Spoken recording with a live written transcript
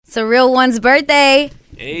It's a real one's birthday.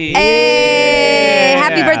 Hey.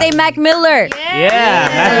 Happy birthday, Mac Miller. Yeah,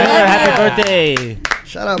 Mac Miller, happy birthday.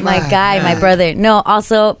 Shout out, my guy, my brother. No,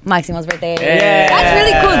 also Maximo's birthday. Yeah. That's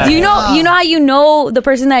really cool. Do you know how you know the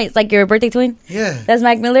person that's like your birthday twin? Yeah. That's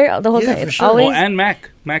Mac Miller the whole time. For sure. Always. Oh, and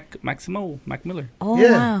Maximo Miller. Oh,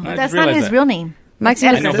 yeah. wow. That's not his real name.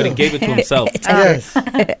 Maximo. I know, but he gave it to himself. Yes.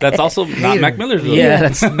 That's also not Mac Miller's real name. Yeah,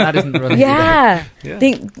 that's not his real name. Yeah. Yeah.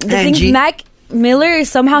 The thing, Mac Miller is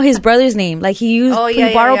somehow his brother's name. Like he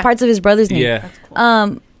borrowed parts of his brother's name. Yeah.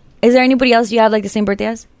 Cool. Is there anybody else you have like the same birthday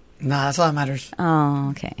as? Nah, that's all that matters.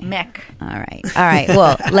 Oh, okay. Mac. All right.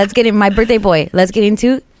 Well, let's get in. My birthday boy. Let's get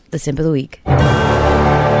into the Simp of the Week.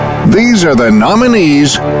 These are the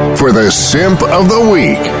nominees for the Simp of the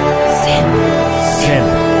Week.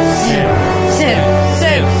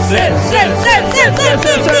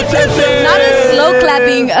 Not a slow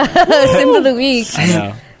clapping Simp of the Week.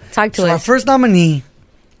 Talk to Our us. first nominee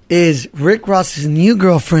is Rick Ross's new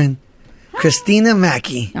girlfriend, Christina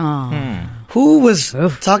Mackey, who was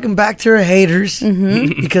talking back to her haters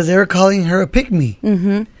because they were calling her a pick-me.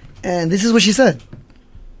 And this is what she said.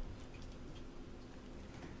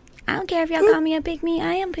 I don't care if y'all call me a pick me.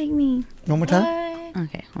 I am pick me. One more time.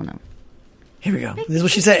 Okay, hold on. Here we go. This is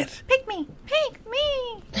what she said. Pick me. Pick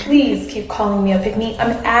me. Please keep calling me a pick-me.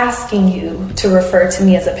 I'm asking you to refer to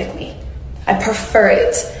me as a pick-me. I prefer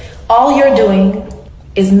it. All you're doing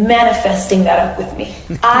is manifesting that up with me.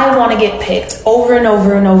 I want to get picked over and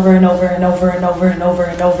over and over and over and over and over and over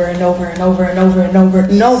and over and over and over and over and over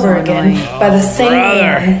and over again by the same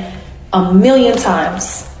man a million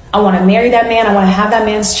times. I want to marry that man. I want to have that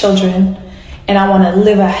man's children. And I want to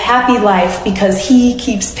live a happy life because he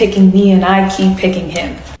keeps picking me and I keep picking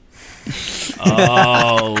him.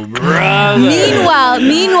 Oh, brother.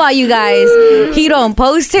 Meanwhile, you guys, he don't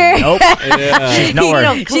post her. Nope. Yeah. She's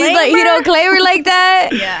nowhere. He don't claim her like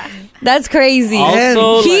that. Yeah. That's crazy.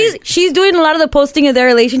 Also, She's doing a lot of the posting of their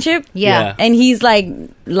relationship. Yeah. And he's like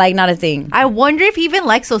not a thing. I wonder if he even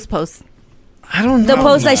likes those posts. I don't know. The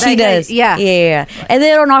post that she does. Yeah. And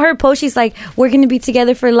then on all her posts, she's like, we're going to be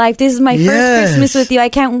together for life. This is my first Christmas with you. I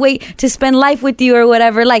can't wait to spend life with you or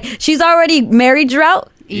whatever. Like, she's already marriage route.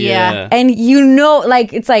 Yeah. And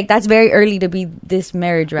it's like, that's very early to be this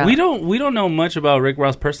marriage route. We don't know much about Rick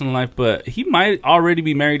Ross' personal life, but he might already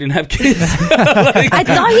be married and have kids. I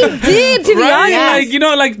thought he did, to be honest.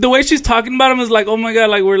 Like, like the way she's talking about him is like, oh my God,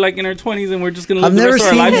 like we're like in our 20s and we're just going to live the rest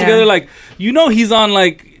of our life together. Like, he's on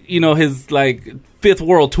like, his like fifth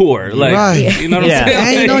world tour. Like, you know what I'm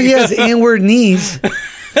saying? And he has inward knees.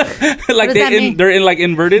 Like they're in like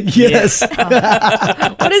inverted. Yes. What does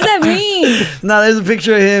that mean? No, there's a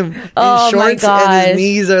picture of him in shorts and his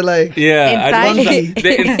knees are like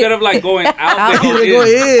instead of like going out, they go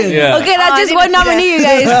in. Yeah. Okay, that's just one nominee, you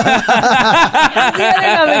guys. That's the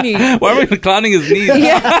other nominee. Why are we clowning his knees?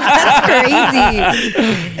 Yeah, that's crazy.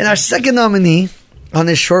 And our second nominee on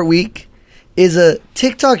this short week is a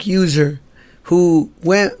TikTok user who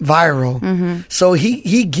went viral. So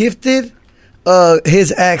he gifted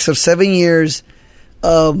his ex of 7 years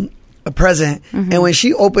a present, and when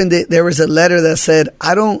she opened it, there was a letter that said,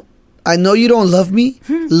 I know you don't love me,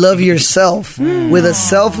 love yourself, with a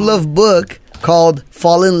self-love book called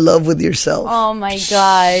Fall in Love with Yourself. Oh my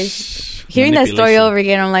gosh. Hearing that story over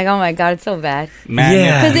again, I'm like, oh my God, it's so bad.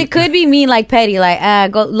 Because it could be mean, like petty,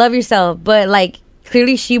 like, go love yourself, but like,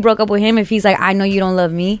 clearly she broke up with him if he's like, I know you don't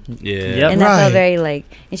love me. Yeah. And that felt very like,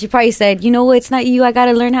 and she probably said, you know what, it's not you, I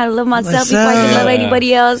gotta learn how to love myself before I can love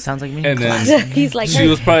anybody else. Sounds like me. And then he's like, she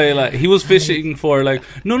was probably like, he was fishing for like,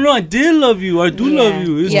 no, I did love you, I do love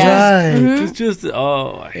you. It's Right. just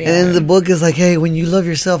And then the book is like, hey, when you love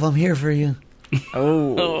yourself, I'm here for you.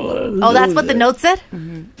 Oh, that's what the note said?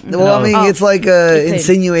 Well, I mean, it's like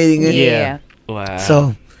insinuating it. Yeah. Wow.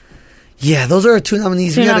 So, yeah, those are our two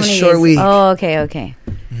nominees. We got a short week. Oh, okay.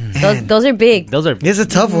 Those are big. It's a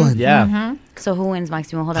tough one. Yeah. So who wins,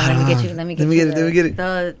 Maximo? Hold on, let me get you. Let me get it.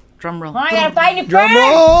 The drum roll. I gotta find it Drum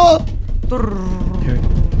first. roll.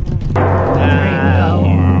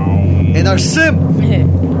 And our simp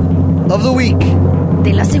of the week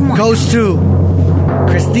De la semana. goes to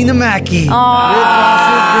Christina Mackey. Rick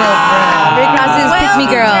Ross's pick me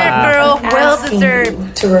girl. Well Asking deserved.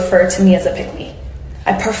 you to refer to me as a pick-me.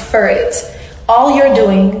 I prefer it. All you're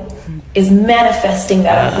doing is manifesting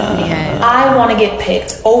that up with me. I want to get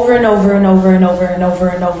picked over and over and over and over and over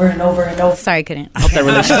and over and over and over. Sorry, couldn't. I hope that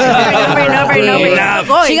relationship.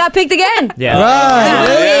 She got picked again. Yeah.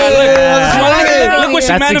 Look what she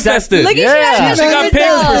That's manifested. Look at She got picked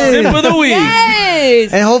for simp of the week.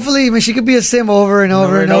 Yes. And hopefully, I mean, she could be a sim over and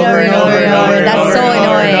over and over and over and over. That's so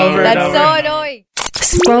annoying. That's so annoying.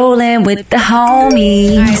 Just rolling with the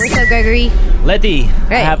homies. All right, what's up, Gregory? Letty,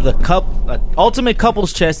 Great. I have the ultimate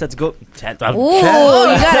couples chest that's go. Ooh, you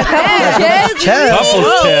got a couples chest?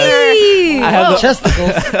 Couples chest. I have the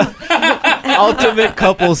Chesticles. ultimate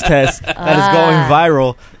couples test that is going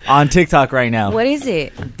viral on TikTok right now. What is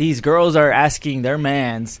it? These girls are asking their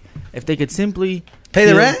mans if they could simply Pay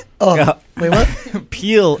the rent? Oh, wait, what?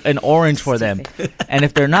 peel an orange for them. And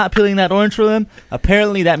if they're not peeling that orange for them,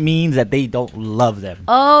 apparently that means that they don't love them.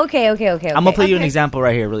 Oh, okay. I'm going to play you an example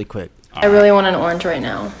right here really quick. I really want an orange right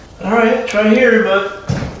now. All right, try here, but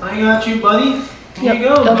I got you, buddy. Here you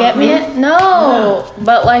go. You'll get me it? No,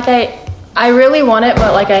 but like I really want it,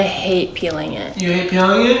 but like I hate peeling it. You hate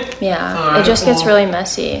peeling it? Yeah, All right, it just gets really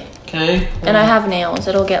messy. Okay. And I have nails.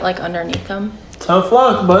 It'll get like underneath them. Tough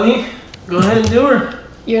luck, buddy. Go ahead and do her.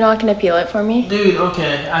 You're not gonna peel it for me? Dude,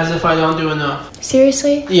 okay, as if I don't do enough.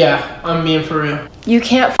 Seriously? Yeah, I'm being for real. You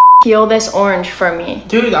can't peel this orange for me.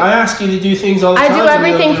 Dude, I ask you to do things all the I time. do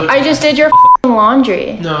everything. I just did your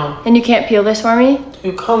laundry. No. And you can't peel this for me?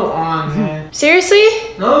 Dude, come on, man. Seriously?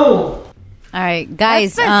 No. All right,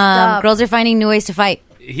 guys. That's messed up. Girls are finding new ways to fight.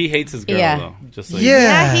 He hates his girl, Yeah. though. Just like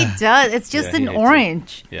Yeah, he does. It's just Yeah, he an hates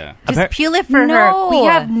orange. Yeah. Just peel it for No. her. We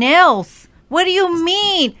have nails. What do you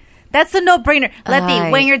mean? That's a no-brainer.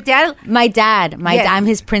 Letty, when your dad... My dad. Yes. I'm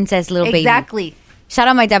his princess little baby. Exactly. Shout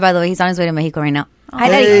out my dad, by the way. He's on his way to Mexico right now. Hi,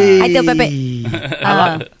 Hey. Daddy. Hi, Tío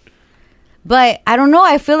Pepe. But I don't know.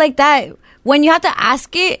 I feel like that when you have to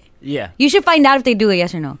ask it, you should find out if they do it,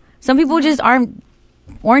 yes or no. Some people just aren't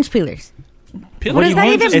orange peelers. What does that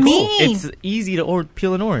even mean? It's easy to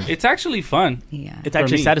peel an orange. It's actually fun. Yeah. It's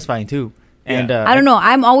actually satisfying, too. And I don't know.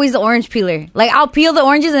 I'm always the orange peeler. Like, I'll peel the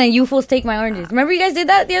oranges and then you fools take my oranges. Remember you guys did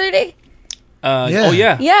that the other day? Yeah. Oh,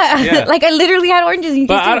 yeah. Yeah. Like, I literally had oranges. And you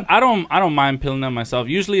But I don't mind peeling them myself.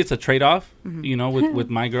 Usually it's a trade-off. You know, with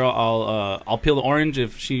my girl, I'll peel the orange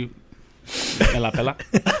if she... me la pela.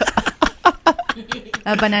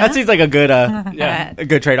 A banana? That seems like a good a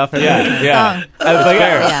good trade-off. Yeah.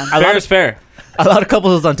 Fair. Fair is fair. A lot of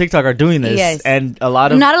couples on TikTok are doing this. Yes. And a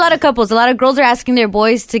lot of couples. A lot of girls are asking their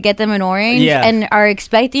boys to get them an orange. Yeah. And are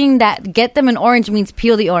expecting that get them an orange means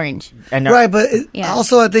peel the orange. And right, but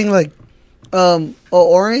also I think like an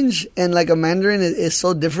orange and like a mandarin is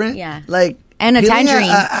so different. Yeah. Like and a peeling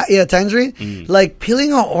tangerine. Tangerine. Like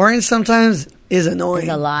peeling an orange sometimes is annoying.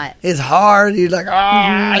 It's a lot. It's hard. You're like,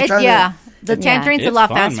 The tangerine's a lot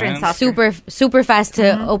faster and softer. Super fast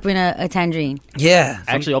to open a tangerine. Yeah.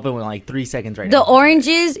 I actually open with like 3 seconds right The now.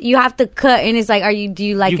 oranges you have to cut, and it's like, do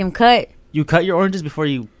you like them cut? You cut your oranges before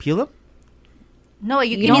you peel them? No,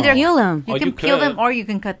 you can don't either peel them. You can peel them or you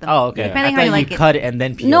can cut them. Oh, okay. Depending I how thought you like it. cut it and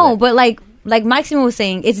then peel No, it. but like Maximo was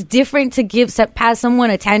saying, it's different to pass someone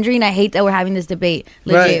a tangerine. I hate that we're having this debate.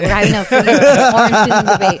 Legit, Right. we're having a freaking orange peeling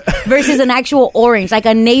debate versus an actual orange, like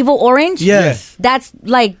a navel orange. Yes.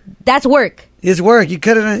 That's work. It's work. You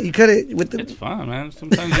cut it with the. It's fun, man.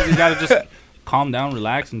 Sometimes you just gotta just calm down,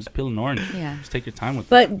 relax, and just peel an orange. Yeah. Just take your time with it.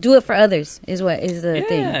 But do it for others is the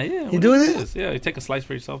thing. Yeah. You doing it? Yeah, you take a slice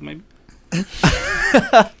for yourself, maybe.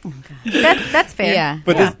 That's fair. Yeah.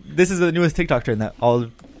 But this is the newest TikTok trend that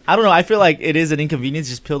I don't know. I feel like it is an inconvenience.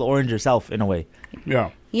 Just peel the orange yourself in a way.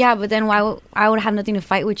 Yeah. Yeah, but then I would have nothing to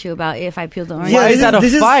fight with you about if I peeled the orange. Why is that a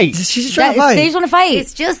fight? She's just trying to fight. They just want to fight.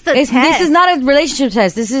 It's just a This test. is not a relationship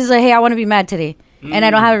test. This is hey, I want to be mad today. And I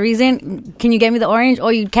don't have a reason. Can you get me the orange?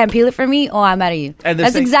 Or you can't peel it for me? Or I'm mad at you. And they're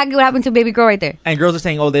that's saying- exactly what happened to baby girl right there. And girls are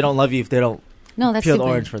saying, oh, they don't love you if they don't No, that's peel the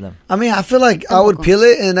stupid. orange for them. I mean, I feel like I would peel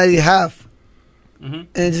it and I eat half, and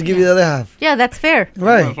just give you the other half. Yeah, that's fair.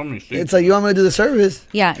 Right. It's like you want me to do the service.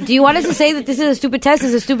 Yeah. Do you want us to say that this is a stupid test?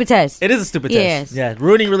 It's a stupid test. It is a stupid Yes. test. Yeah,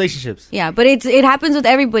 ruining relationships. Yeah, but it happens with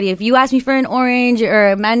everybody. If you ask me for an orange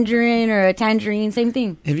or a mandarin or a tangerine, same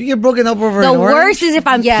thing. If you get broken up over The an orange, worst is if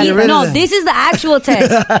I'm get rid of no, that. this is the actual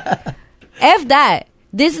test. F that.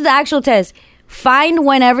 This is the actual test. Find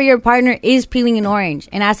whenever your partner is peeling an orange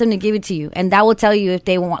and ask them to give it to you, and that will tell you if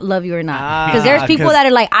they love you or not. Because there's people that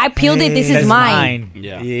are like, I peeled it, this is That's mine.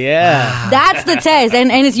 Yeah. That's the test, and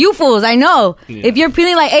it's you fools. I know. If you're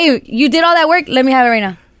peeling like, hey, you did all that work, let me have it right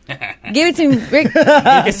now. Give it to me, Rick. You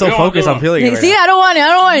get so focused on peeling it. See, I don't want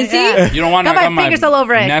it. See, You don't want Got to my fingers all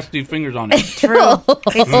over it. nasty fingers on it. True.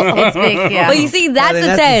 It's big, yeah. But you see, that's the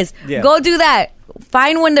that's- test. Yeah. Go do that.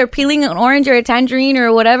 Find when they're peeling an orange or a tangerine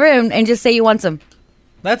or whatever, and just say you want some.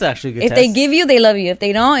 That's actually a good If test. they give you, they love you. If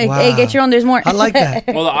they don't, Wow. hey, get your own. There's more. I like that.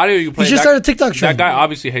 Well, the audio you play. You should start a TikTok trend. That guy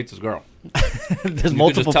obviously hates his girl. There's You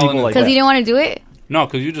multiple could just tell people him like Because that. you didn't want to do it. No,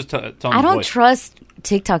 because you just tell him. I don't trust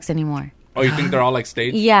TikToks anymore. Oh, you think they're all like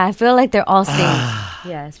staged? Yeah, I feel like they're all staged.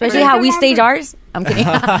 Yeah, especially how we stage ours. I'm kidding.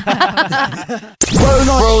 Word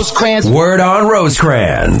on Rosecrans. Word on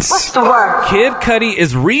Rosecrans. What's the word? Kid Cudi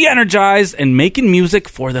is re-energized and making music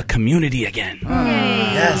for the community again.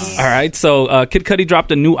 Yes. All right, so Kid Cudi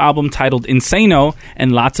dropped a new album titled Insano,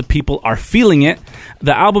 and lots of people are feeling it.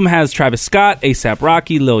 The album has Travis Scott, A$AP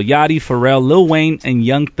Rocky, Lil Yachty, Pharrell, Lil Wayne, and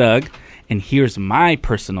Young Thug. And here's my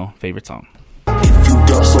personal favorite song.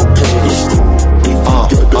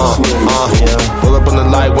 Pull up on the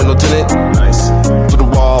light, window tinted. Nice. To the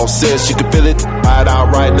wall, says she could feel it. Buy it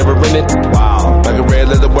outright, never rent it. Wow. Like a red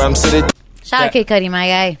leather where I'm sitting. Shout out Kid Cudi, my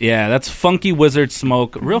guy. Yeah, that's Funky Wizard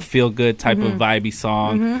Smoke. Real feel-good type of vibey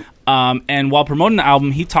song. And while promoting the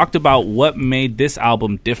album, he talked about what made this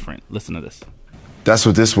album different. Listen to this. That's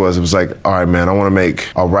what this was. It was like, all right, man, I want to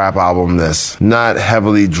make a rap album that's not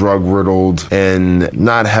heavily drug-riddled and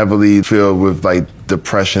not heavily filled with, like,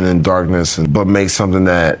 depression and darkness, but make something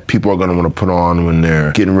that people are going to want to put on when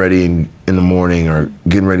they're getting ready in the morning or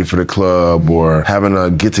getting ready for the club or having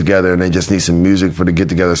a get-together and they just need some music for the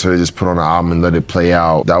get-together, so they just put on an album and let it play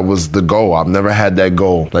out. That was the goal. I've never had that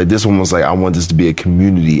goal. Like, this one was like, I want this to be a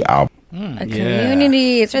community album. A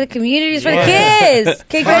community. It's for the community. It's for the kids.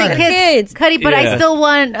 Kid Cudi, kids. Cudi, but I still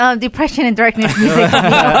want depression and darkness music.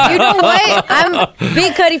 You know what? I'm a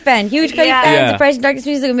big Cudi fan. Huge Cudi fan. Depression, darkness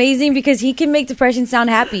music, amazing because he can make depression sound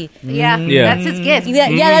happy. That's his gift.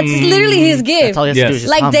 Yeah, that's literally his gift. That's all he has to do is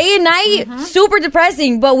just like hum. Day and Night, super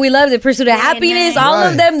depressing, but we love the Pursuit of Happiness. All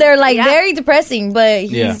of them, they're like very depressing, but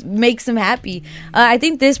he makes them happy. I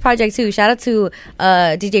think this project too. Shout out to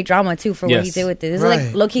DJ Drama too for what he did with it. This is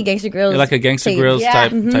like low key Gangsta Grills. Like a Gangsta Grills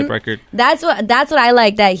type record. That's what I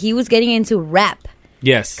like, that he was getting into rap.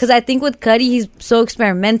 Yes, because I think with Cudi, he's so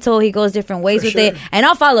experimental. He goes different ways with it, and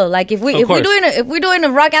I'll follow. Like if we're doing a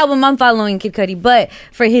rock album, I'm following Kid Cudi. But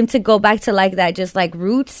for him to go back to like that, just like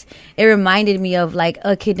roots, it reminded me of like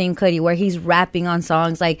A Kid Named Cudi, where he's rapping on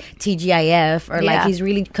songs like TGIF or like he's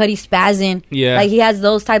really Cudi spazzing. Yeah, like he has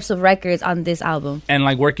those types of records on this album. And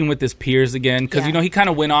like working with his peers again, because you know he kind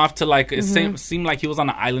of went off to like it seemed like he was on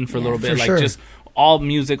an island for a little bit, like just all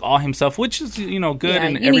music, all himself, which is, you know, good,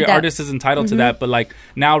 and every artist is entitled to that, but like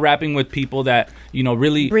now rapping with people that, you know,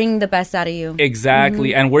 really bring the best out of you.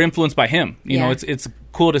 Exactly. And we're influenced by him. You know, it's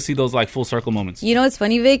cool to see those like full circle moments. You know what's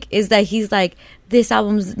funny, Vic, is that he's like, this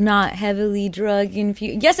album's not heavily drug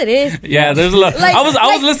infused. Yes, it is. Yeah, there's a lot. Like, I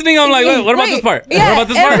was listening. I'm like, what about this part? Yeah,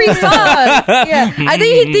 what about this every song. Yeah, I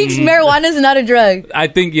think he thinks marijuana is not a drug. I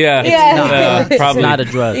think it's not, probably not a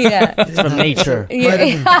drug. Yeah, it's from nature.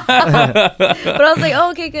 Yeah. But I was like,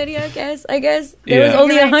 oh, okay, good. Yeah, I guess there was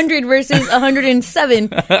only 100 versus 107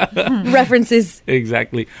 references.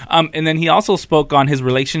 Exactly. And then he also spoke on his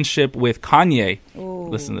relationship with Kanye. Ooh.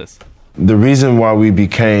 Listen to this. The reason why we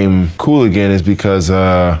became cool again is because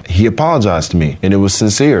he apologized to me, and it was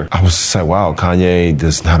sincere. I was just like, wow, Kanye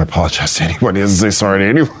does not apologize to anybody. He doesn't say sorry to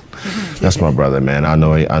anyone. That's my brother, man. I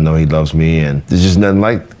know he loves me, and there's just nothing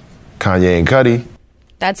like Kanye and Cudi.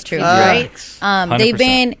 That's true, right? They've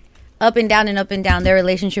been up and down and up and down. Their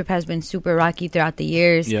relationship has been super rocky throughout the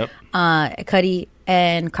years. Yep. Cudi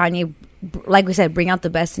and Kanye, like we said, bring out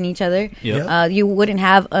the best in each other. Yep. You wouldn't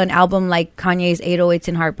have an album like Kanye's 808s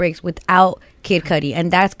and Heartbreaks without Kid Cudi,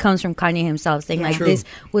 and that comes from Kanye himself saying like this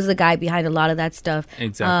was the guy behind a lot of that stuff.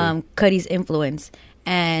 Exactly. Cudi's influence,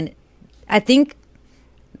 and I think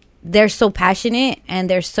they're so passionate and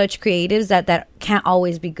they're such creatives that can't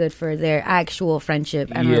always be good for their actual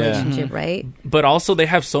friendship and relationship, right? But also they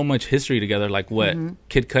have so much history together, like what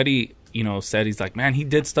Kid Cudi, you know, said. He's like, man, he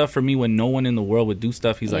did stuff for me when no one in the world would do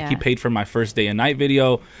stuff. He's like, he paid for my first Day and Night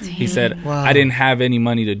video. He said, I didn't have any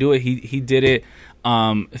money to do it. He did it.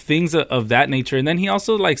 Things of that nature. And then he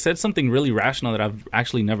also like said something really rational that I've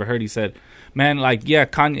actually never heard. He said, man, like, yeah,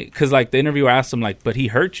 Kanye, because like the interviewer asked him like, but he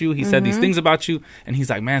hurt you. He said these things about you. And he's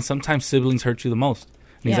like, man, sometimes siblings hurt you the most.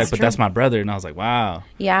 And he's like, but that's my brother. And I was like, wow.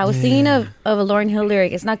 Yeah, I was thinking of a Lauryn Hill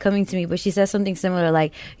lyric. It's not coming to me, but she says something similar,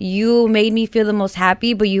 like, you made me feel the most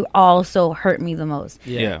happy, but you also hurt me the most.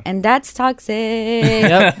 Yeah. And that's toxic.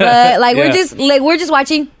 But like we're just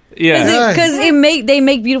watching. Yeah. Because they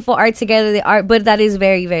make beautiful art together, but that is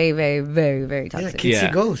very, very, very, very, very toxic. Yeah,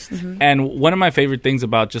 Kitsy Ghost. And one of my favorite things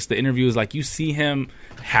about just the interview is like you see him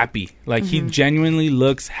happy. Like he genuinely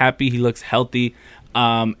looks happy. He looks healthy.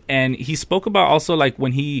 And he spoke about also like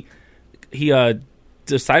when he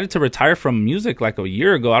decided to retire from music like a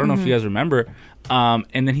year ago. I don't know if you guys remember.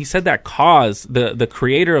 And then he said that Cause, the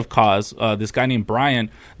creator of Cause, this guy named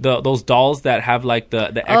Brian, those dolls that have like the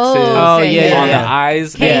X's on the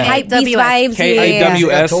eyes. K-I-W-S.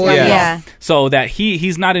 K-A-W-S. Yeah. So that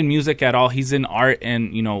he's not in music at all. He's in art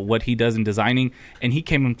and, you know, what he does in designing. And he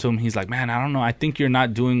came up to him. He's like, man, I don't know. I think you're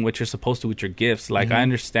not doing what you're supposed to with your gifts. Like, I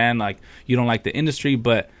understand, like, you don't like the industry,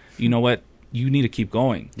 but you know what? You need to keep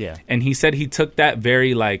going. Yeah. And he said he took that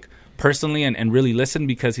very, like, personally and really listened,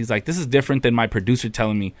 because he's like, this is different than my producer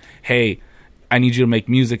telling me, hey, I need you to make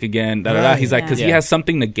music again. He's like, because he has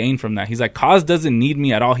something to gain from that. He's like, Cause doesn't need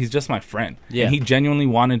me at all. He's just my friend. Yeah. And he genuinely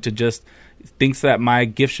wanted to just thinks that my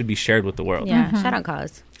gift should be shared with the world. Yeah. Shout out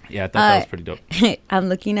Cause. Yeah, I thought that was pretty dope. I'm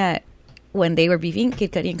looking at when they were beefing,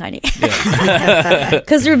 Kid Cudi and Kanye.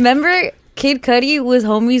 Because remember, Kid Cudi was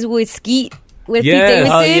homies with Skeet. With Pete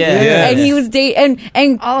Davidson, and he was dating,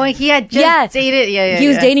 and he had just dated, he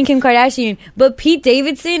was dating Kim Kardashian. But Pete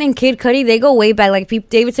Davidson and Kid Cudi, they go way back. Like Pete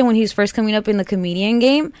Davidson, when he was first coming up in the comedian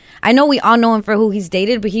game, I know we all know him for who he's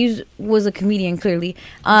dated, but he was a comedian clearly.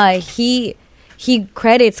 He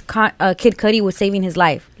credits Kid Cudi with saving his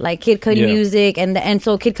life, like Kid Cudi music, and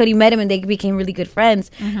so Kid Cudi met him and they became really good friends.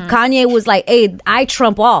 Kanye was like, "Hey, I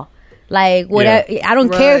trump all." Like, whatever, I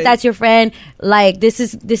don't care if that's your friend. Like, this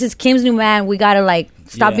is Kim's new man. We gotta like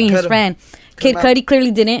stop being his friend. Kid Cudi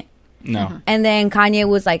clearly didn't. No. And then Kanye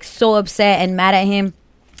was like so upset and mad at him.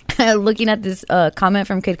 Looking at this comment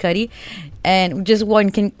from Kid Cudi, and just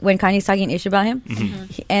when Kanye's talking ish about him,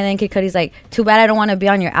 and then Kid Cudi's like, "Too bad I don't want to be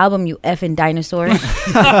on your album, you effing dinosaur." Ha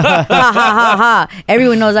ha ha ha!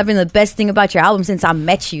 Everyone knows I've been the best thing about your album since I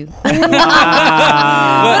met you. But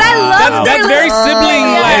I love that's very sibling,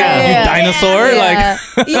 you dinosaur,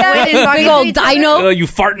 big old dino, you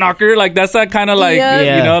fart knocker. Like that's that kind of like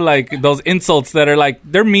you know, like those insults that are like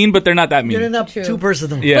they're mean, but they're not that mean. You're not too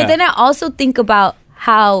personal. Yeah. But then I also think about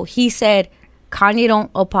how he said Kanye don't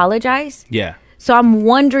apologize. Yeah. So I'm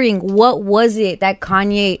wondering, what was it that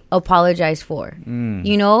Kanye apologized for?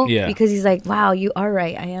 You know? Yeah. Because he's like, wow, you are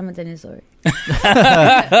right. I am a dinosaur.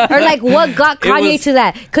 Or like, what got Kanye to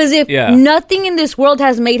that? Because if nothing in this world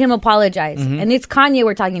has made him apologize, and it's Kanye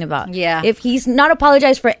we're talking about. Yeah. If he's not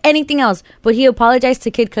apologized for anything else, but he apologized to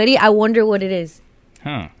Kid Cudi, I wonder what it is.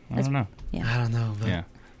 Huh. I don't know. Yeah. I don't know. But yeah.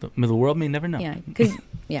 The world may never know. Yeah. Because...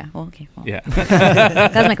 Yeah, well, okay. Well. Yeah.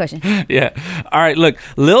 That's my question. Yeah. All right, look.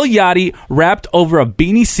 Lil Yachty rapped over a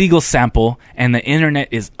Beanie Siegel sample, and the internet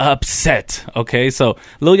is upset. Okay? So,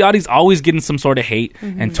 Lil Yachty's always getting some sort of hate,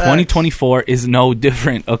 and 2024 is no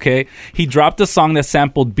different, okay? He dropped a song that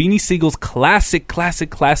sampled Beanie Siegel's classic,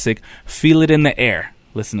 Feel It in the Air.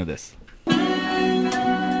 Listen to this.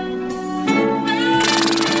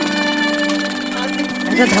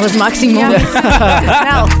 I thought that was Maximo.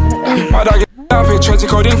 My dog out here trying to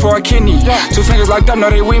code in for a kidney. Two fingers locked up, no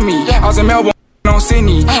they with me. I was in Melbourne on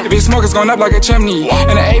Sydney. If it's smoke, it's going up like a chimney. In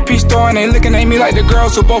the AP store and they looking at me like the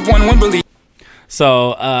girls who both won Wembley.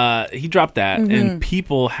 So he dropped that, and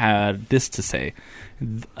people had this to say.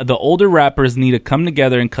 The older rappers need to come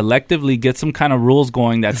together and collectively get some kind of rules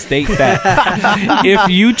going that state that if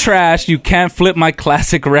you trash, you can't flip my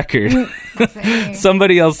classic record.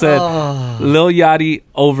 Somebody else said, Lil Yachty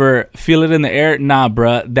over Feel It in the Air. Nah,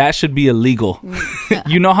 bruh, that should be illegal.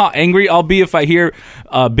 You know how angry I'll be if I hear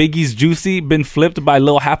Biggie's Juicy been flipped by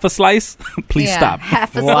Lil Half a Slice? Please stop.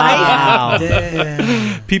 Half a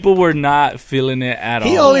slice? People were not feeling it at all.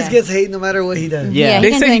 He always gets hate no matter what he does. Yeah,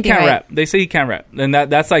 they say he can't rap. They say he can't rap. And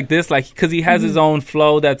that's like this, like, because he has his own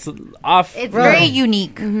flow that's off. It's very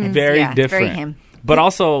unique. Very different. It's very him. But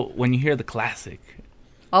also, when you hear the classic.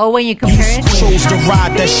 Oh, when you compare it? Chose to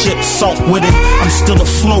ride that ship, salt with it. I'm still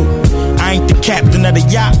afloat. I ain't the captain of the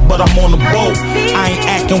yacht, but I'm on the boat. I ain't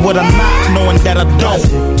acting what I'm not, knowing that I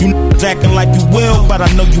don't. You acting like you will, but I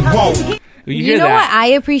know you won't. You know what? I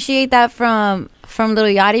appreciate that from Lil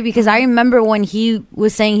Yachty, because I remember when he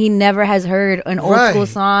was saying he never has heard an old school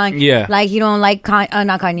song. Yeah. Like, he don't like,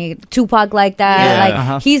 not Kanye, Tupac like that.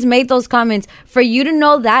 Yeah. Like, he's made those comments. For you to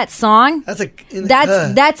know that song,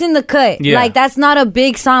 that's in the cut. Yeah. Like, that's not a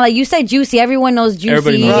big song. Like, you said Juicy. Everyone knows Juicy.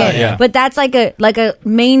 Everybody knows that, yeah. But that's like a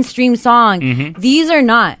mainstream song. These are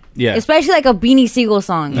not. Yeah. Especially like a Beanie Siegel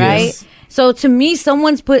song, right? Yes. So to me,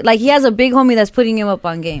 someone's he has a big homie that's putting him up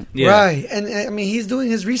on game. Yeah. Right. And I mean, he's doing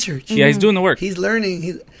his research. Yeah, he's doing the work. He's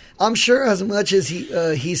learning. I'm sure as much as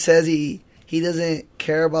he says he doesn't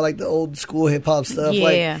care about like the old school hip hop stuff.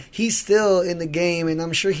 Yeah. Like, he's still in the game, and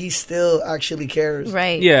I'm sure he still actually cares.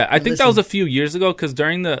 Right. Yeah, I think that was a few years ago, because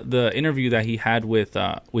during the interview that he had with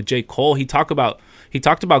J. Cole, he talked about, he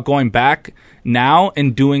talked about going back now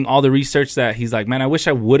and doing all the research that he's like, man, I wish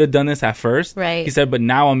I would have done this at first. Right. He said, but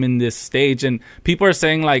now I'm in this stage, and people are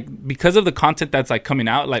saying like, because of the content that's like coming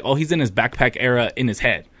out, like, oh, he's in his backpack era in his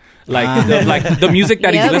head. Like, the music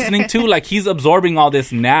that he's listening to, like, he's absorbing all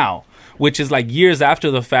this now, which is like years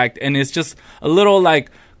after the fact. And it's just a little like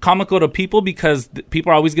comical to people because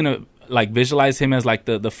people are always going to like visualize him as like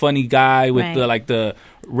the funny guy with the like the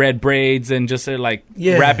red braids and just like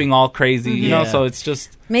rapping all crazy, you know? So it's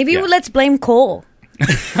just... Maybe let's blame Cole.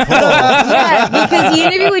 Yeah, because he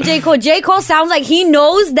interviewed with J. Cole. J. Cole sounds like he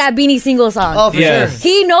knows that Beanie Single song. Oh, for sure.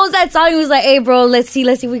 He knows that song. He was like, hey, bro, let's see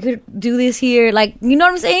if we could do this here. Like, you know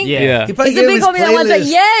what I'm saying? Yeah. It's a big homie that wants like,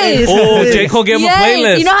 yes. Oh, J. Cole gave him a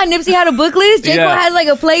playlist. You know how Nipsey had a book list? J. Cole has like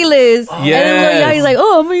a playlist. Yes. And then he's like,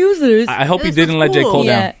 oh, I'm going to use this. I hope he didn't let J. Cole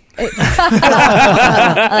down.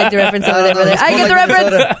 I like the reference over there, brother. I get the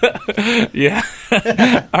reference. Yeah.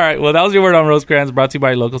 All right. Well, that was your word on Rosecrans, brought to you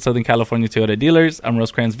by local Southern California Toyota dealers. I'm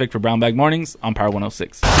Rosecrans Vic for Brown Bag Mornings on Power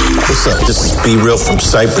 106. What's up? This is Be Real from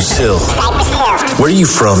Cypress Hill. Where are you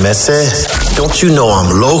from, Ese? Don't you know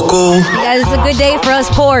I'm local? Yeah, it's a good day for us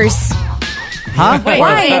poors. Huh?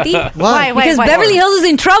 Why, Andy? Why? Because Beverly Hills is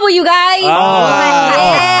in trouble, you guys.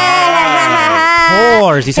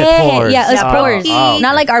 Pores. You said pores. Yeah, us pores.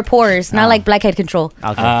 Not like our pores. Not like blackhead control.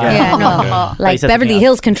 Okay. Yeah, no. Like Beverly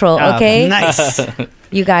Hills control, okay? Nice.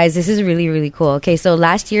 You guys, this is really, really cool. Okay, so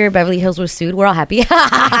last year, Beverly Hills was sued. We're all happy.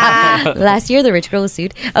 Last year, the rich girl was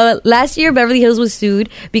sued. Last year, Beverly Hills was sued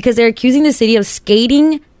because they're accusing the city of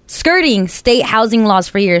skirting state housing laws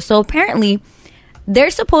for years. So apparently,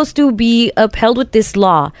 they're supposed to be upheld with this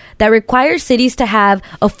law that requires cities to have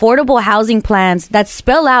affordable housing plans that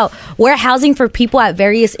spell out where housing for people at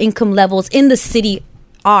various income levels in the city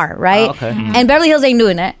are, right? Okay. And Beverly Hills ain't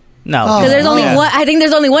doing that. No. Because there's only one. I think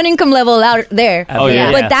there's only one income level out there. Oh,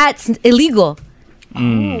 yeah. But that's illegal.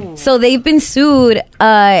 So they've been sued,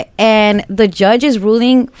 and the judge is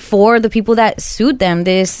ruling for the people that sued them.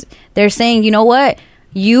 They're saying, you know what?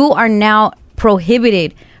 You are now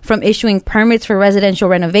prohibited from issuing permits for residential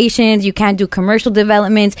renovations. You can't do commercial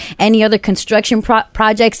developments, any other construction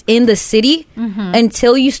projects in the city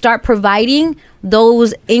until you start providing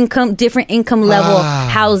those different income level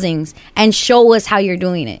housings and show us how you're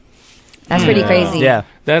doing it. That's pretty crazy. Yeah.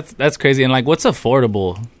 That's crazy. And like, what's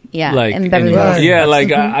affordable? Yeah, like in Beverly Hills. Yeah, like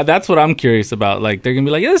that's what I'm curious about. Like they're gonna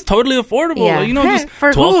be like, yeah, it's totally affordable. Yeah. Like, you know, just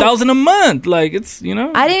 $12,000 a month. Like it's, you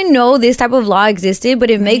know. I didn't know this type of law existed, but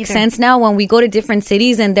it makes sense now when we go to different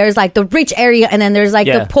cities and there's like the rich area and then there's like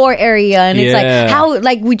the poor area, and it's like how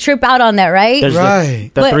like we trip out on that, right? There's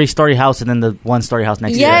the 3-story house and then the 1-story house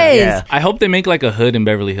next to it. Yes. I hope they make like a hood in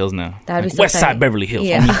Beverly Hills now. That'd be like so West Side Beverly Hills.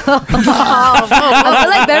 Yeah. I feel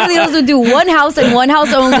like Beverly Hills would do one house and one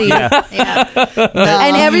house only.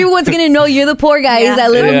 And everyone's gonna know you're the poor guys that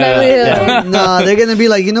live in Beverly Hills. No, they're gonna be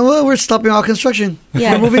like, you know what? We're stopping all construction.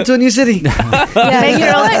 Yeah. We're moving to a new city. Make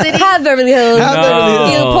your own city. Have Beverly Hills.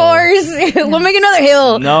 You poors. We'll make another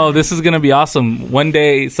hill. No, this is gonna be awesome. One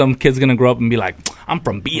day, some kid's gonna grow up and be like, "I'm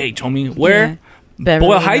from BH, homie. Where?" Yeah. Beverly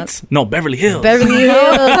Boyle Hills. Heights? No, Beverly Hills. Beverly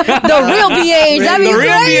Hills. The real BH. That'd be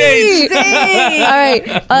crazy. All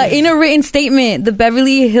right. In a written statement, the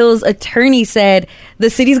Beverly Hills attorney said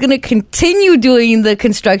the city's going to continue doing the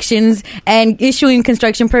constructions and issuing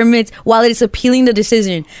construction permits while it's appealing the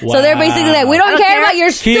decision. Wow. So they're basically like, we don't care about your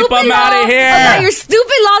Keep stupid them outta here. about your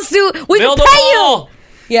stupid lawsuit. We Build can a pay you. wall.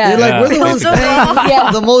 Yeah. They're like, we're the ones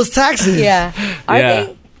paying the most taxes. Yeah. Are Yeah.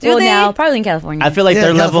 they? Well, now probably in California. I feel like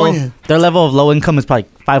their level of low income is probably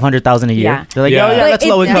 $500,000 a year. Yeah. They're like, that's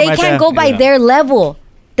low income. They right can't there. go by their level.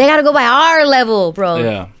 They got to go by our level, bro.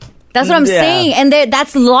 Yeah. That's what I'm saying, and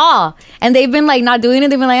that's law. And they've been like not doing it.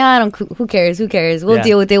 They've been like, who cares? We'll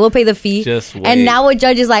deal with it. We'll pay the fee. Just wait. And now a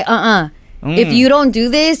judge is like, if you don't do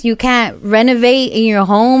this, you can't renovate in your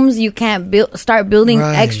homes. You can't start building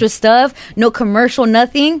extra stuff. No commercial,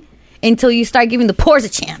 nothing. Until you start giving the poors a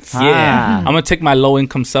chance. Yeah. I'm going to take my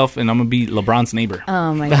low-income self, and I'm going to be LeBron's neighbor.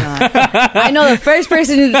 Oh, my God. I know the first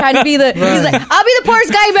person who's trying to be the... He's like, I'll be the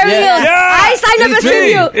poorest guy in Beverly Hills. I signed up as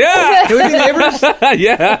tribute. Yeah. Can we be neighbors?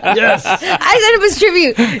 Yeah. Yes. I signed up as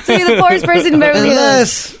tribute to be the poorest person in Beverly Hills.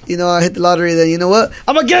 Unless, you know, I hit the lottery, then you know what?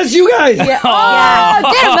 I'm against you guys. Yeah. Oh,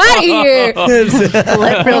 get him out of here.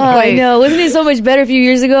 Flip real quick. I know. Wasn't it so much better a few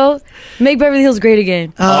years ago? Make Beverly Hills great again.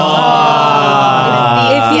 If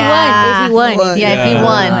he won. Yeah, if he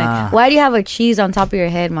won. Why do you have a cheese on top of your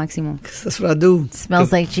head, Maximo? That's what I do.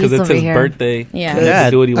 Smells like cheese Because it's over his here. birthday. Yeah.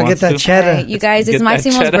 Do what he I wants get that to. cheddar. Right, you guys, it's Get that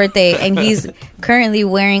Maximo's cheddar. birthday, and he's currently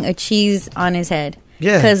wearing a cheese on his head.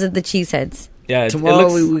 Yeah. Because of the cheese heads. Yeah, it Tomorrow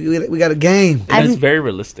looks, we got a game. it's very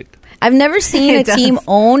realistic. I've never seen a team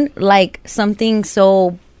own like something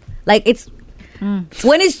so like it's.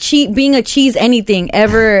 When is being a cheese anything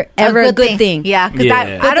ever a good thing? Yeah, because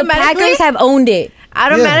the Packers have owned it.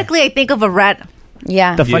 Automatically, I think of a rat.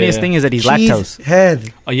 Yeah. The funniest thing is that he's Cheese lactose.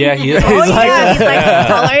 Head. Oh yeah, he is.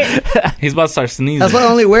 He's about to start sneezing. That's why I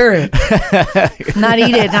only wear it. Not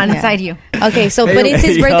eat it, not inside you. Okay, so but it's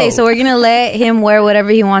his birthday, so we're gonna let him wear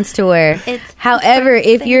whatever he wants to wear. However,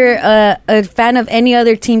 if you're a fan of any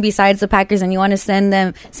other team besides the Packers and you want to send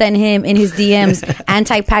him in his DMs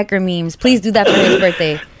anti-Packer memes, please do that for his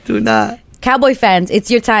birthday. Do not. Cowboy fans, it's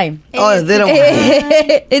your time. Oh, they don't.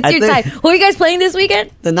 It's your time. Who are you guys playing this weekend?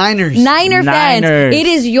 The Niners. Niner fans, it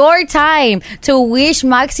is your time to wish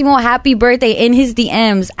Maximo happy birthday in his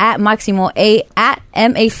DMs at Maximo at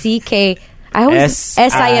MACK. I hope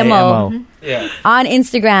SIMO. Yeah. On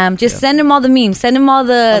Instagram, just send him all the memes. Send him all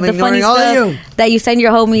the funny stuff that you send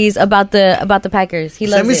your homies about the Packers. He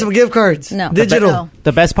loves Send me some gift cards. No. Digital.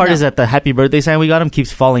 The best part is that the happy birthday sign we got him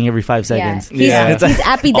keeps falling every 5 seconds. He's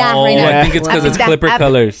happy dad right now. I think it's because it's Clipper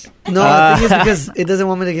colors. No, I think it's because it doesn't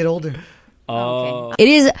want me to get older. Oh. It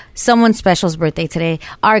is someone special's birthday today.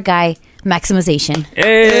 Our guy, Maximization.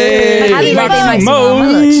 Hey, happy birthday, Maximo. My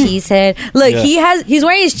little cheesehead. Look, he's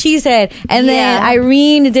wearing his cheesehead. And then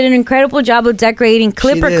Irene did an incredible job of decorating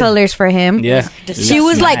Clipper colors for him. Yeah. She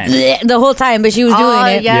was like the whole time, but she was doing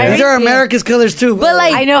it. Yeah. These are America's colors too. But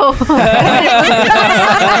like, I know.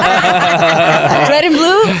 Red and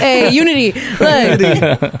blue, unity. Look,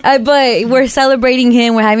 but we're celebrating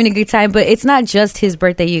him. We're having a good time. But it's not just his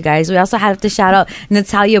birthday, you guys. We also have to shout out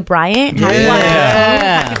Natalia Bryant.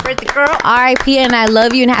 Happy birthday, girl. R.I.P. and I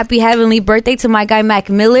love you and happy heavenly birthday to my guy Mac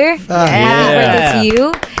Miller. Happy birthday to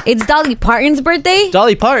you. It's Dolly Parton's birthday.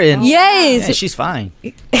 Dolly Parton? Yes. Yeah, she's fine.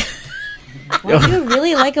 Well, you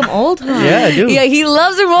really like him old, huh? Yeah, I do. Yeah, he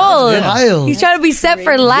loves him old. Wild. He's trying to be set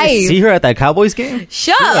for life. See her at that Cowboys game?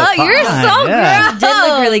 Shut up. You're so gross. Did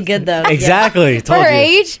look really good, though. Exactly. For her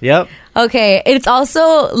age? Yep. Okay, it's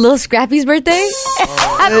also Lil Scrappy's birthday.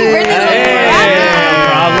 Happy birthday, Lil Scrappy.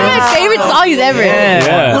 My favorite songs ever.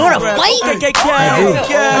 Yeah. You want to fight?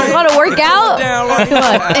 You want to work out? Come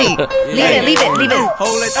on. Hey, leave it.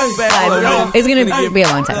 It's going to be a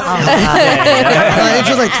long time. It's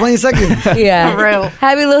just like 20 seconds. Yeah. For real.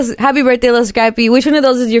 Happy birthday, Lil Scrappy. Which one of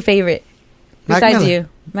those is your favorite? Besides you?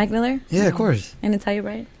 Mac Miller? Yeah, of course. And Natalia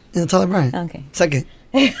Bryant? And Natalia Bryant. Okay. Second.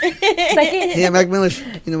 Second? Yeah, Mac Miller's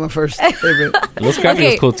my first favorite. Lil Scrappy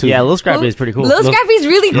is cool too. Yeah, Lil Scrappy is pretty cool. Lil Scrappy's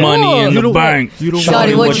really cool. Money in the bank. You don't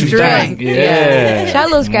Shawty, what you drank. Yeah. Shout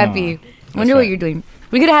out Lil Scrappy. Wonder what you're doing.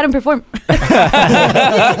 We could have had him perform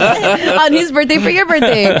on his birthday for your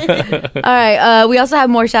birthday. All right. We also have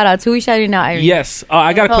more shout outs. Who are we shouting out, Irene? Yes.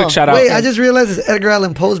 I got a quick shout out. Wait, I just realized it's Edgar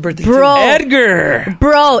Allan Poe's birthday. Bro. Too. Edgar.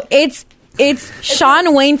 Bro, it's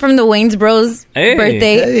Sean Wayne from the Waynes Bros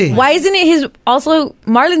birthday. Hey. Why isn't it his also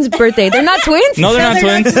Marlon's birthday? They're not twins? No, they're not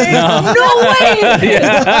twins. No. No way.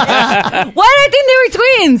 Why did I think they were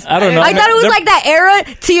twins? I don't know. I thought it was like that era.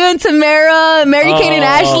 Tia and Tamara, Mary Kate and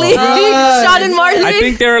Ashley, Sean and Marlon. I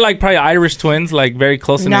think they were like probably Irish twins, like very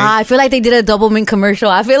close in age. I feel like they did a Double Mint commercial.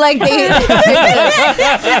 I feel like they.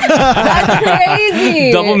 That's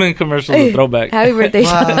crazy. Double Mint commercial, a throwback. Happy birthday,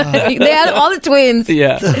 Sean. They had all the twins.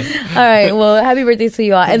 Yeah. All right. Well, happy birthday to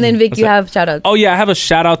you all. And then, Vic, you have shout outs. Oh, yeah. I have a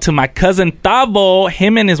shout out to my cousin Tavo.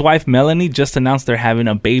 Him and his wife Melanie just announced they're having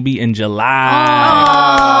a baby in July.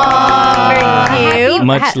 Very cute.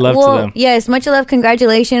 Much love to them. Yes, much love.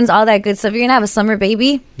 Congratulations. All that good stuff. You're going to have a summer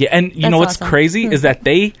baby. Yeah. And you know what's crazy is that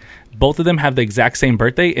both of them have the exact same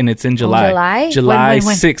birthday, and it's in July. July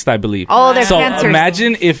 6th, I believe. Oh, they're so cancers.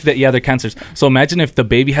 Imagine if they're cancers. So imagine if the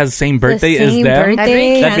baby has the same birthday as them. That'd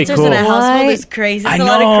be cool. Cancers in a household is crazy. It's I a know.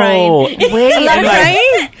 lot of crying. Wait, a lot of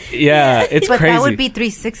crying? Yeah, it's but crazy. That would be 3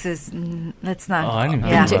 6s. Let's not. Oh, I didn't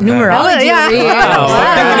yeah. think about Numerology.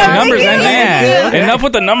 that. Enough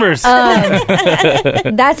with the numbers.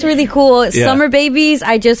 That's really cool. Yeah. Summer babies.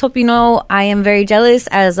 I just hope you know I am very jealous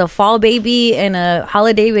as a fall baby and a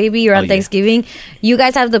holiday baby around Thanksgiving. You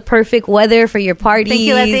guys have the perfect weather for your parties. Thank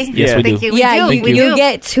you, Letty. Yes, we do. Thank you. Yeah, We do. you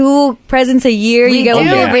get 2 presents a year. You get one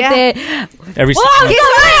for your birthday. Every I'm sorry.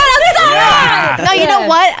 No, you know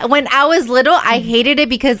what? When I was little, I hated it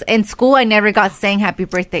because in school I never got saying happy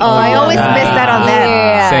birthday. So I always missed that on them.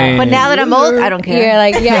 Yeah. But now that I'm old, I don't care. You're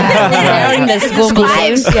like, I don't even know school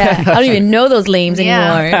names. Yeah, I don't even know those names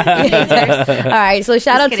anymore. All right, so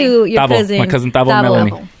shout out to your cousin, my cousin Tavo and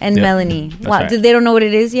Melanie. And Melanie. Wow, right. they don't know what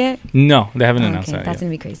it is yet? No, they haven't announced that That's yet.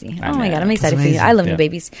 gonna be crazy. I Oh my know. god, I'm excited for you. I love new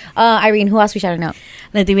babies. Irene, who else we shouting out?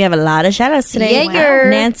 I think we have a lot of shout outs today. Yeah, girl.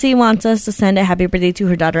 Nancy wants us to send a happy birthday to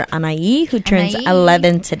her daughter Anaí, who turns turns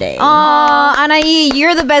 11 today. Oh, Anaí,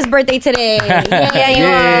 you're the best birthday today. Yeah, you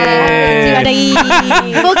are.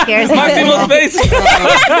 Who cares? Maximo's face.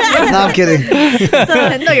 No, I'm kidding.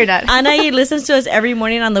 No, you're not. Anaí listens to us every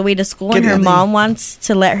morning on the way to school, and her mom wants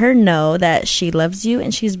to let her know that she loves you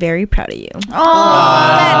and she's very proud of you. Oh,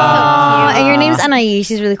 that's so cute. And your name's Anaí.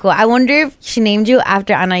 She's really cool. I wonder if she named you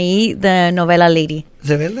after Anaí, the novela lady.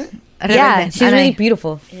 Rebelde? Yeah, she's really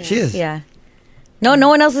beautiful. Yeah. She is. Yeah. No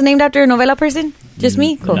one else is named after a novela person? Just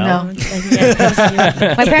me? Cool. No.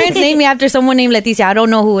 My parents named me after someone named Leticia. I don't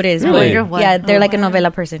know who it is. Really? But yeah, they're like a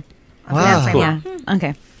novela person. Wow. Cool. Yeah.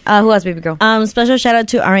 Okay. Who else, baby girl? Special shout out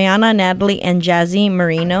to Ariana, Natalie, and Jazzy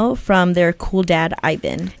Marino from their cool dad,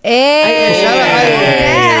 Ivan. Hey! Shout out Ivan.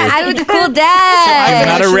 Yeah, Ivan the cool dad.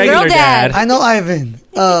 Not a regular dad. I know Ivan.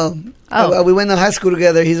 We went to high school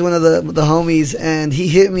together. He's one of the homies, and he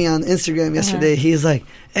hit me on Instagram yesterday. He's like,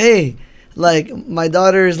 "Hey, like my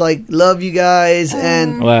daughters like love you guys,"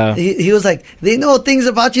 and Wow. he was like, "They know things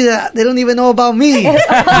about you that they don't even know about me." And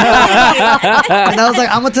I was like,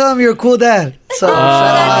 "I'm gonna tell them you're a cool dad." So shout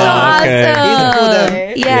out okay. Ivan. He's a cool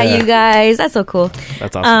dad. Yeah, you guys. That's so cool.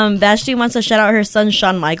 That's awesome. Vashti wants to shout out her son,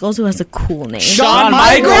 Shawn Michaels, who has a cool name. Shawn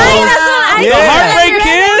Michaels. The Heartbreak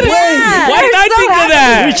Kid. Why did I think of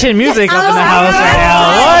that? Reaching music up in the house right now.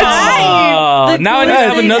 What? Now I need to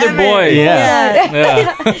have another boy.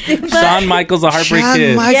 Yeah. Shawn Michaels, the Heartbreak Shawn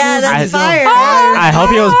Kid. Michaels Yeah, that's is fire. I hope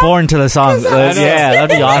he was born to the song. Yeah,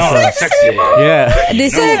 that'd be awesome. Sexy. Yeah.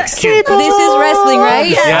 This is wrestling, right?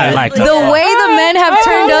 Yeah, I like The way the men have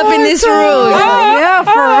turned up in this room. Yeah,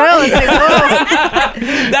 for real. It's like,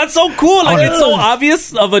 whoa. That's so cool. Like, it's so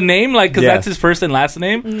obvious of a name, like, because that's his first and last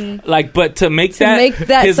name. Like, but to make that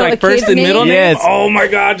his so a like first kid's and middle name. Yes. Oh my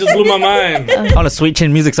God, just blew my mind. I want to sweet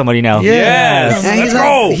chin music somebody now. Yes. And Let's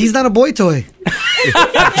go. he's not a boy toy. He's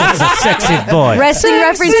a sexy boy. Wrestling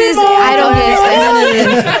references, I don't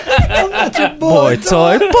get. Boy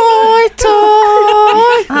toy.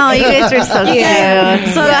 Oh, you guys are so cute.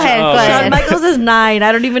 So go ahead. Shawn Michaels is 9.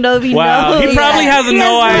 I don't even know if he Wow. knows. He probably has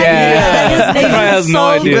no idea. He probably has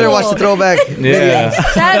no You idea. better watch the throwback. Yeah.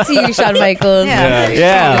 Shout out to you, Shawn Michaels.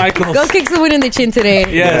 Yeah. Michaels. Go kick someone in the chin today.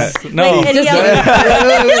 Yes. No. And Just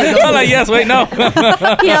I'm like, yes, wait, no.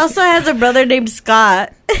 he also has a brother named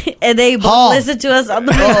Scott, and they both Hall. listen to us on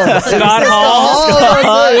the Scott Hall.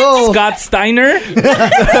 Oh, Scott Steiner.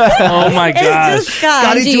 Oh my gosh. It's just Scott.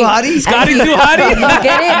 Scotty Gee. Tuhati. Scotty Tuhati.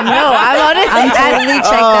 Get it? No, I'm honestly. I'm totally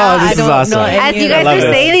checked out. this I is don't awesome. know As As any you of guys love are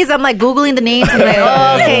it. saying these, I'm like Googling the names. I'm like,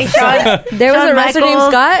 oh, okay, Shawn. There was Shawn a wrestler named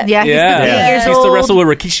Michaels. Scott? Yeah, he's 58 Yeah. years He used to old. wrestle with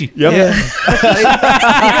Rikishi. Yep. Hey,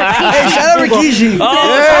 shout out Rikishi. Oh,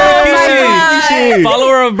 Rikishi.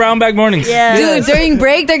 Follower of Brown Bag Mornings. Yeah. Dude, during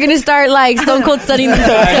break, they're going to start like Stone Cold studying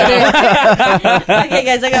themselves. Okay,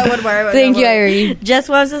 guys, I got one more. Thank you, Irene. Jess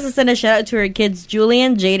wants us to send a shout out to her kids,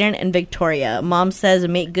 Julian, Jaden, and Victoria. Mom says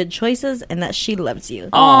make good choices and that she loves you.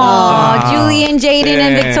 Oh, Julian, Jaden,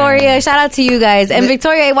 and Victoria. Shout out to you guys. And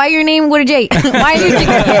Victoria, why your name with a J? Why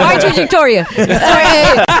aren't you Victoria?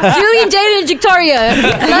 Julian, Jaden, and Victoria.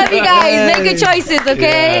 Love you guys. Make good choices,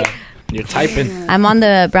 okay? Yeah. You're typing. I'm on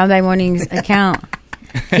the Brown Bag Mornings account.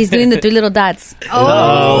 He's doing the 3 little dots.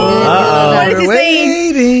 What is he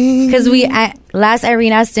saying? Waiting. Because last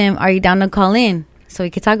Irene asked him, are you down to call in? So we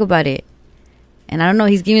could talk about it. And I don't know,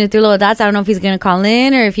 he's giving the 3 little dots. I don't know if he's going to call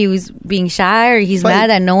in or if he was being shy or he's mad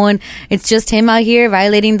that no one, it's just him out here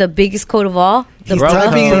violating the biggest code of all. The He's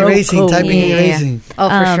typing and erasing, typing and Yeah. erasing. Oh,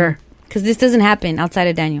 for sure. Because this doesn't happen outside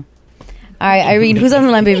of Daniel. All right, Irene, who's on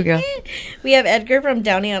the line, baby girl? We have Edgar from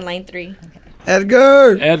Downey on line 3.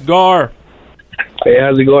 Edgar. Hey,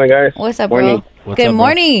 how's it going, guys? What's up, bro? Morning. Good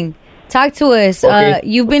morning. Talk to us. Okay.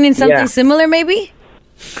 You've been in something Yeah. similar, maybe?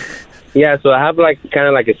 Yeah, so I have like kind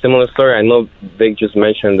of like a similar story. I know Vic just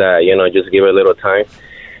mentioned that, you know, just give it a little time.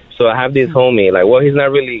 So I have this homie, like, well, he's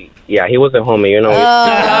not really, yeah, he was a homie, you know. Okay,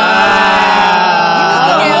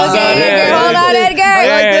 hold on, Edgar.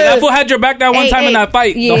 Hey, that fool had your back that one time in that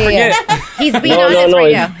fight. Don't forget. He's being honest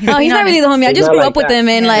right now. No, he's not really the homie. I It's just not grew like up with that. him,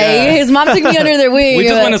 and like his mom took me under their wing. We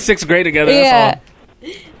just went to 6th grade together. Yeah.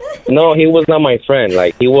 That's No, he was not my friend.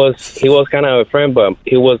 Like, he was kind of a friend, but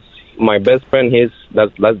he was my best friend.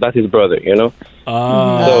 That's his brother, you know.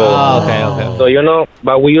 Okay. So, you know,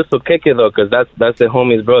 but we used to kick it, though, because that's the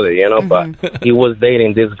homie's brother, you know. But he was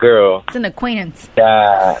dating this girl. It's an acquaintance.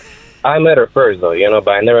 I met her first, though, you know,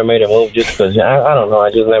 but I never made a move just because, I don't know, I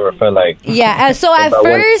just never felt like... Yeah, so at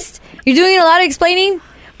first, you're doing a lot of explaining,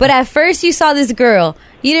 but at first you saw this girl.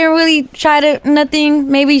 You didn't really try to, nothing,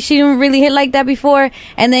 maybe she didn't really hit like that before,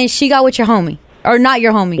 and then she got with your homie. Or not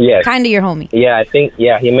your homie, kind of your homie. Yeah, I think,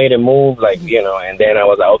 he made a move, like, you know, and then I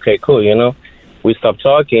was like, okay, cool, you know. we stopped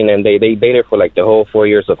talking, and they dated for like the whole 4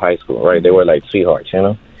 years of high school, right? They were like sweethearts, you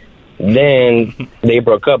know? Then they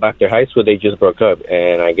broke up. After high school, they just broke up,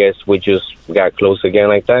 and I guess we just got close again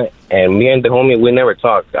like that. And me and the homie, we never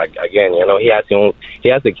talked again, you know? He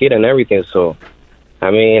has a kid and everything, so, I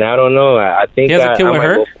mean, I don't know. I think he has a kid with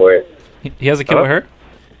her? Go for it. He has a kid with her?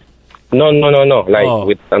 No. Like,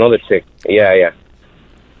 with another chick. Yeah.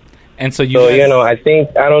 And so you know, I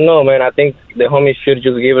don't know, man. I think the homie should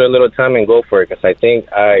just give it a little time and go for it, because I think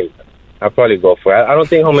I'll probably go for it. I don't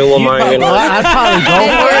think homie will mind, you know. I'd probably go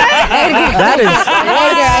for it. That is...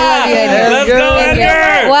 Edgar, I love you, Edgar. Let's go,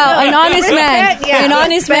 Edgar. Wow, an honest man. Yeah. An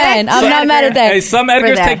honest man. I'm not mad at that. Hey, some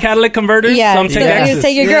Edgars take catalytic converters, some take X's.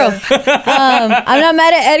 Take your girl. I'm not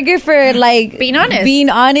mad at Edgar for, like... Being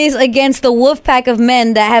honest against the wolf pack of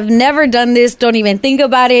men that have never done this, don't even think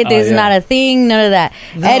about it, this is not a thing, none of that.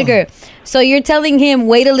 No. Edgar, so you're telling him,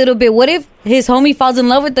 wait a little bit. What if his homie falls in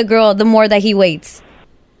love with the girl the more that he waits?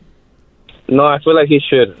 No, I feel like he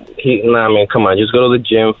should. I mean, come on, just go to the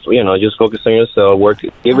gym. You know, just focus on yourself. Work,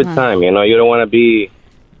 give it time. You know, you don't want to be.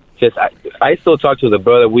 Just, I still talk to the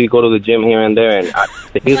brother. We go to the gym here and there, and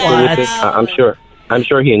if he's cool with it, I'm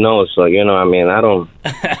sure he knows. So you know, I mean, I don't.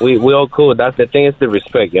 We all cool. That's the thing. Is the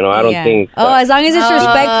respect. You know, I don't think. As long as it's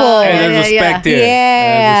respectful. Hey, there's respect here.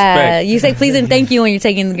 Yeah. There's respect. You say please and thank you when you're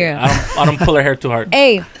taking the girl. I don't pull her hair too hard.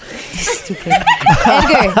 Hey, stupid.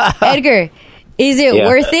 Edgar, is it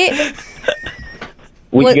worth it?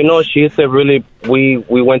 You know, she's a really. We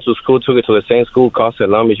went to school together to the same school, Costa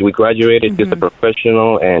Long Beach. We graduated. She's a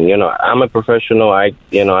professional, and you know, I'm a professional.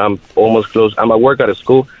 I'm almost close. I'm at work at a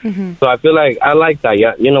school, so I feel like I like that.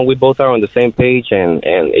 Yeah, you know, we both are on the same page, and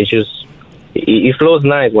it's just it flows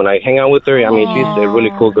nice when I hang out with her. I mean, she's a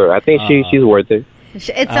really cool girl. I think she's worth it. It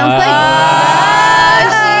sounds like.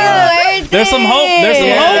 There's some hope.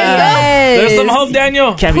 There's some hope,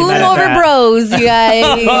 Daniel. Poom over bros, you guys.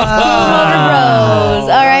 Poom over bros.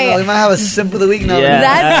 All right. We might have a simp of the week now. Yeah.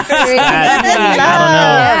 That's great. I don't know.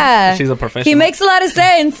 Yeah. She's a professional. He makes a lot of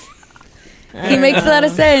sense.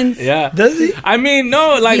 Yeah. Does he? I mean,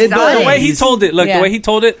 no, like the way he told it. Look, the way he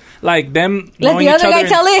told it, like them. Let the other guy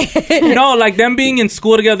tell it. No, like them being in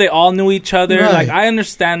school together, they all knew each other. Right. Like I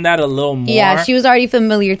understand that a little more. Yeah, she was already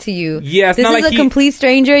familiar to you. Yeah, this is a complete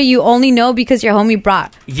stranger. You only know because your homie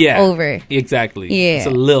brought over. Exactly. Yeah, it's a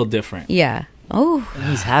little different. Yeah. Oh,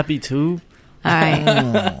 he's happy too. All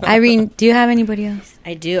right. Irene, do you have anybody else?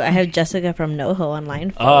 I do. I have Jessica from NoHo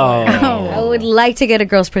online. I would like to get a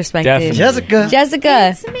girl's perspective. Definitely. Jessica.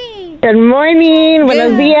 It's me. Good morning.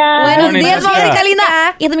 Buenos días. Buenos días, mamacita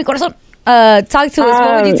linda. Hija de mi corazón. Talk to us.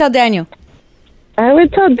 What would you tell Daniel? I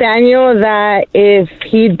would tell Daniel that if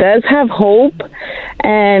he does have hope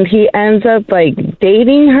and he ends up like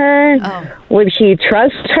dating her, would he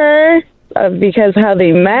trust her because how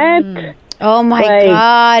they met? Oh my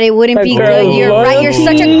God, it wouldn't be good. You're right. You're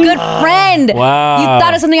such a good friend. Wow. You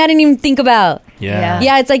thought of something I didn't even think about.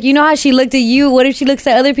 Yeah, it's like, you know how she looked at you. What if she looks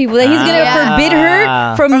at other people? Then he's going to forbid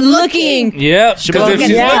her from looking. Yep. Because if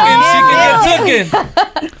she's looking, she can get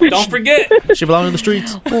taken. Don't forget. She belongs in the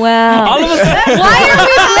streets. Wow. All of a sudden. Why are we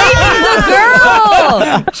blaming the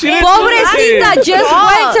girl? Pobrecita just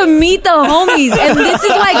went to meet the homies. And this is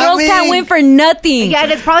why girls can't win for nothing. Yeah,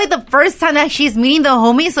 and it's probably the first time that she's meeting the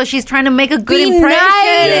homies, so she's trying to make a good impression.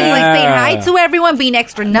 Nice. And like saying hi to everyone, being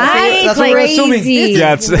extra nice. That's like, what we're assuming.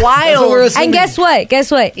 This is wild. And guess what?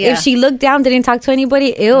 Yeah. If she looked down, didn't talk to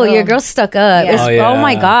anybody, your girl's stuck up. Yeah. Oh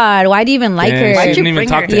my God, why do you even like her? She didn't even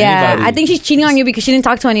talk to anybody. I think she's cheating on you because she didn't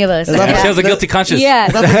talk to any of us. She has a guilty conscience. Yeah.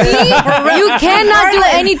 See? You cannot do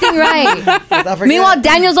anything right. Meanwhile,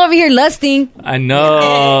 Daniel's over here lusting. I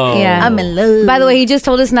know. Yeah. I'm in love. By the way, he just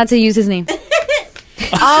told us not to use his name. He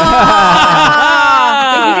didn't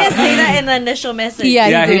say that in the initial message.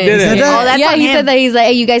 Yeah, he did it. He said that. He's like,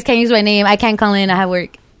 hey, you guys can't use my name. I can't call in. I have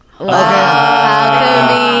work. Wow.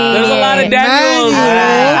 There's a lot of Daniels. All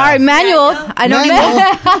right, Manuel. I know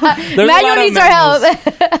Manuel needs our help.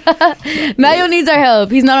 Manuel needs our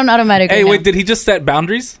help. He's not on automatic. Hey, right wait, now. did he just set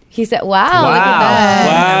boundaries? He said, wow, look at that.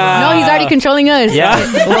 Wow. No, he's already controlling us. Yeah.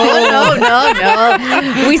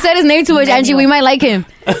 No. We said his name too much, Angie. We might like him.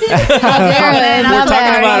 We're talking about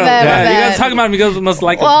him. You guys talking about him because we must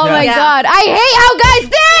like him. Oh my God. I hate how guys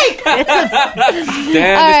think.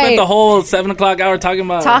 Damn, they spent the whole 7 o'clock hour talking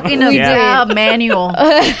about Manuel.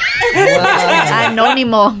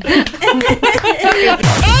 Anónimo. Hey,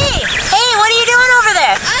 what are you doing over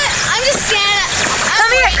there? I'm just standing.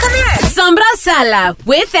 Come here. Sombra Sala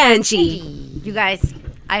with Angie. You guys,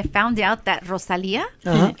 I found out that Rosalia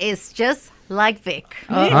is just like Vic.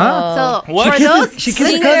 Oh. So What? for those She kissed her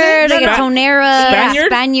Singer, cousin? reggaetonera,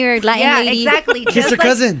 Spaniard, Latin yeah, lady. exactly. Kiss her Just like-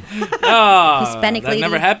 cousin. Oh, Hispanic that lady.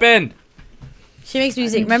 never happened. She makes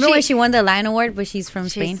music. Remember when she won the Lion Award, but she's from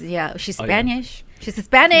Spain? She's Oh, yeah. Spanish. She's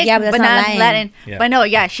Hispanic, Yeah, but that's not not Latin. Latin. But no,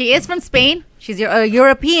 yeah, she is from Spain. She's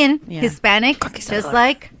European, Hispanic, just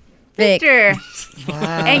like Victor.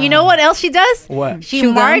 And you know what else she does? What? She Chew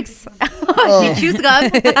gum? marks. She chews gum.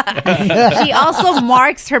 She also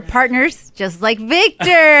marks her partners just like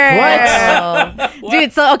Victor. What?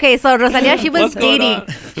 Dude, so Rosalia, she was What's going dating. on?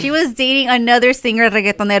 She was dating another singer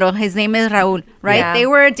reggaetonero. His name is Raúl, right? Yeah. They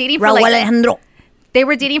were dating for Raúl like Alejandro. they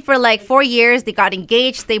were dating for like 4 years. They got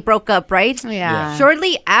engaged. They broke up, right? Yeah.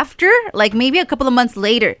 Shortly after, like maybe a couple of months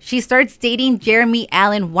later, she starts dating Jeremy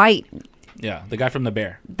Allen White. Yeah, the guy from The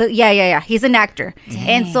Bear. Yeah. He's an actor.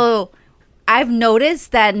 And so I've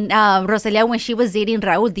noticed that Rosalia, when she was dating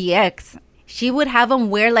Raúl, the ex, she would have him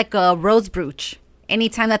wear like a rose brooch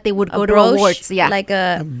anytime that they would go to brooch? awards. Yeah. Like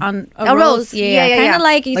a A rose. Yeah, Kind yeah. of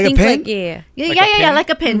like you Like a think pin? like yeah. Yeah, like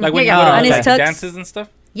a pin. Like when yeah, you go to On his like, tux. dances and stuff?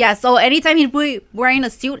 yeah, so anytime he'd be wearing a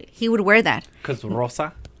suit, he would wear that. Because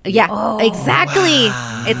Rosa. Yeah, exactly.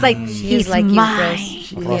 It's like he's like you, mine.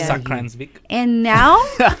 Chris. Rosa Kranzvik. And now,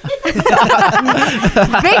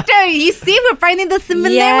 Victor, you see, we're finding the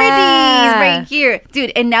similarities right here,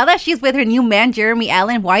 dude. And now that she's with her new man, Jeremy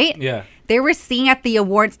Allen White, Yeah. they were seeing at the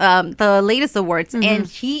awards, the latest awards, and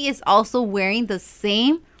he is also wearing the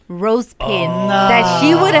same rose pin that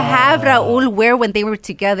she would have Raúl wear when they were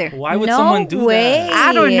together. Why would No someone do way. that?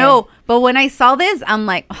 I don't know, but when I saw this, I'm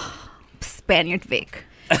like, Spaniard Vic.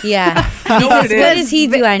 Yeah. You know what Because it what is? does he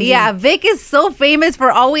do, Angie? Yeah, Vic is so famous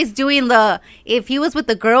for always doing if he was with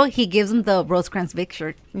the girl, he gives him the Rosecrans Vic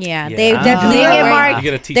shirt. Yeah, Yeah. they definitely They are get wearing- marked. You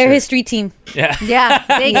get a t-shirt. They're his street team. Yeah. Yeah,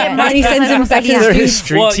 they get And marked. he sends them back to the They're street. his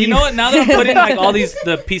street Well, team. you know what? Now that I'm putting like all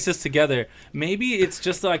the pieces together, maybe it's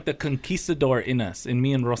just like the conquistador in us, in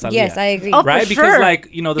me and Rosalia. Yes, I agree. Oh, Right? for Because sure. like,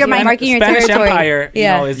 you know, the You're marking your Spanish territory. Empire,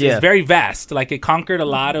 Yeah. you know, is very vast. Like it conquered a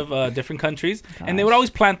lot of different countries, and they would always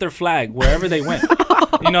plant their flag wherever they went.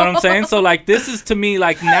 You know what I'm saying? So like, this is to me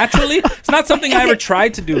like naturally. It's not something I ever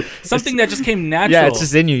tried to do. Something that just came natural. Yeah, it's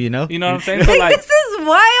just in you, you know? You know what I'm saying? So like, This is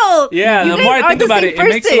wild. yeah, You the guys more I are think the about same it, it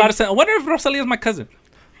makes a person. lot of sense. I wonder if Rosalia is my cousin.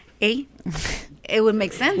 Eh? It would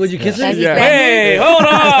make sense. Would you kiss her? That's Yeah. Hey, hold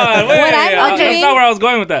on. Wait, What I'm that's wondering- not where I was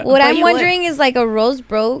going with that. What But I'm you would. wondering is like a rose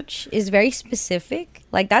brooch is very specific.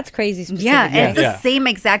 Like that's crazy specific. Yeah, it's the Yeah. same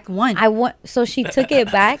exact one. I want. So she took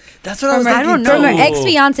it back. That's what I was from her, thinking. from her too. ex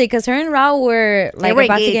fiance because her and Raul were like were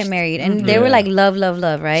about to get engaged. married, and they were like love,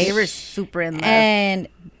 right? They were super in love. And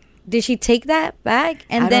did she take that back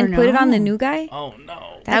and I then don't put it on the know. new guy? Oh no.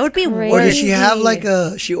 That would be crazy. Or did she have like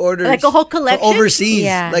she orders Like a whole for collection? overseas,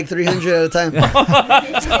 Yeah. like 300 at a time?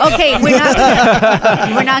 Okay,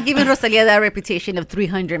 we're not giving Rosalia that reputation of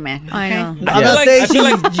 300, man. I okay? know. I'm feel not like- saying I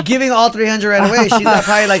feel she's giving all 300 right away. She's like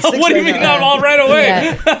probably like 6 What do you right mean now. not all right away?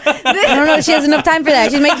 Yeah. No, she has enough time for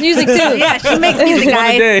that. She makes music too. Yeah, she makes music, One a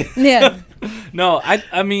guys. day. Yeah. No,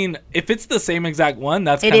 I mean, if it's the same exact one,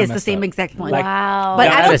 that's It kinda is the messed same up. exact one. Like, Wow. But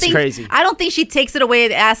Yeah, I that don't is think crazy. I don't think she takes it away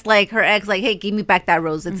and asks like her ex, like, "Hey, give me back that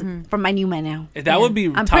rose. It's for my new man now." That would be.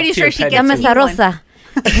 I'm top pretty tier sure she petty gets too. me one.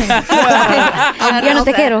 Yo no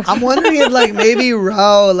te quiero. I'm wondering if like maybe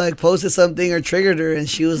Rao like posted something or triggered her and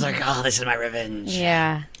she was like, "Oh, this is my revenge."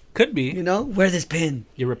 Yeah. Could be. You know, wear this pin.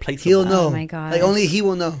 You're replaceable. He'll know. Oh my gosh. Like only he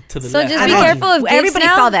will know. To the So left. just be Imagine. careful of gifts Everybody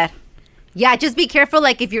now. saw that. Yeah, just be careful.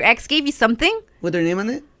 Like if your ex gave you something, With their name on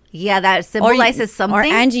it. yeah, that Or, symbolizes something. or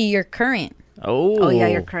Angie, you're current. Oh yeah,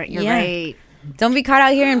 you're correct. You're Yeah. right. Don't be caught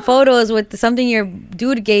out here in photos with something your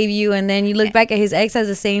dude gave you, and then you look back at his ex has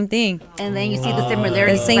the same thing, And then you see the the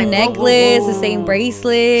similarities. same Like, whoa, whoa, necklace, whoa. the same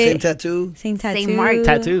bracelet, Same tattoo. same tattoo, Same mark.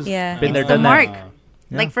 Tattoos. Yeah, Been there, It's the done mark. that.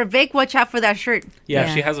 Like for Vic, watch out for that shirt. Yeah,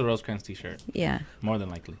 Yeah. she has a Rosecrans t-shirt. yeah. More than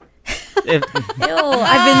likely. If, Ew,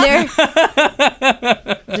 I've been there.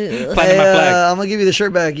 Planting Hey, my flag. I'm gonna give you the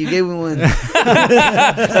shirt back. You gave me one.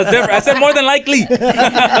 That's different. I said more than likely.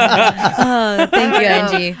 Oh, thank you,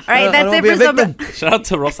 Angie. All right, I that's don't it be a for Sombra. victim. Shout out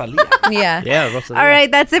to Rosalia. Yeah. yeah, Rosalia. All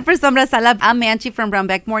right, that's it for Sombra Salab. I'm Angie from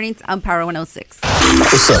Brownback Mornings on Power 106.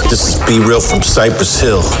 What's up? This is Be Real from Cypress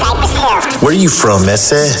Hill. Where are you from,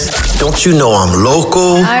 Ese? Don't you know I'm local?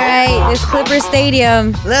 All right, this Clipper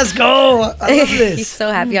Stadium. Let's go. I love He's this.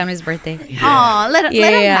 so happy on his birthday. Aw, let him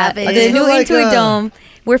have it. I The just new feel like, Intuit Dome.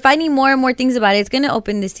 We're finding more and more things about it. It's going to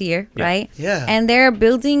open this year, right? Yeah. And they're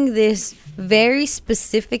building this very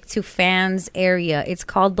specific to fans area. It's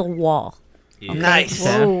called the Wall. Yeah. Nice.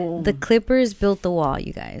 Whoa. The Clippers built the wall,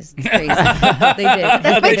 you guys. It's crazy. They did.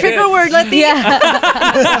 That's my trigger word, Letty. Yeah.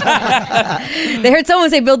 They heard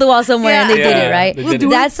someone say build the wall somewhere and they did it, right?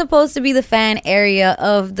 That's supposed to be the fan area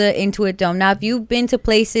of the Intuit Dome. Now, if you've been to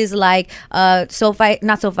places like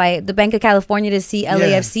the Bank of California to see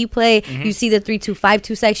LAFC play, you see the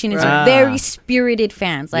 3252 section. It's very spirited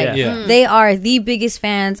fans. Like they are the biggest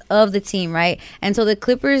fans of the team, right? And so the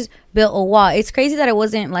Clippers built a wall. It's crazy that it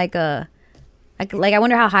wasn't like a... Like I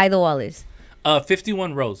wonder how high the wall is.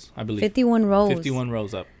 51 rows, I believe. 51 rows. 51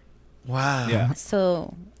 rows up. Wow. Yeah.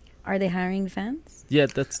 So, are they hiring fans? Yeah,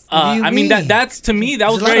 that's... I mean, that's to me,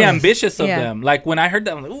 that was very ambitious of them. Like, when I heard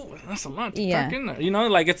that, I'm like, ooh, that's a lot to pack in there. You know,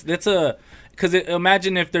 like, it's a... Because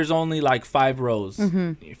imagine if there's only, like, 5 rows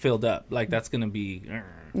filled up. Like, that's going to be...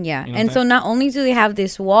 Yeah. You know, and so not only do they have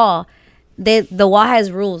this wall, the wall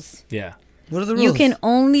has rules. Yeah. What are the rules? You can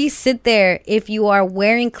only sit there if you are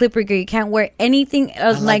wearing Clipper gear. You can't wear anything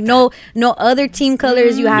else, like no other team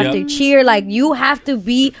colors. You have to cheer. Like, you have to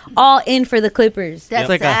be all in for the Clippers. That's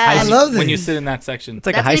like I love this. When you sit in that section. It's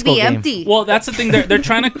like a high school game. Empty. Well, that's the thing. They're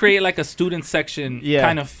trying to create like a student section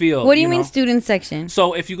kind of feel. What do you mean student section?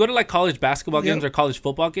 So if you go to like college basketball games or college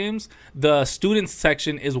football games, the students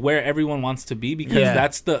section is where everyone wants to be because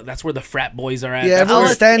that's where the frat boys are at. Yeah,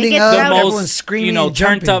 everyone's standing up. Everyone's screaming,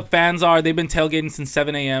 turned up fans are. They've been tailgating since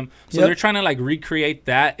 7 a.m. So they're trying to like recreate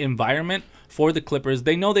that environment for the Clippers.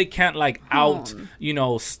 They know they can't like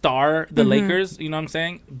star the Lakers, you know what I'm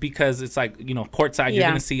saying? Because it's like, courtside, you're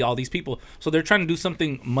going to see all these people. So they're trying to do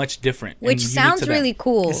something much different. Which sounds really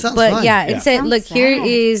cool. It sounds but fun. it said, look, here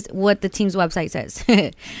is what the team's website says.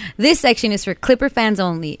 This section is for Clipper fans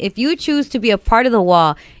only. If you choose to be a part of the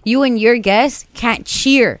wall, you and your guests can't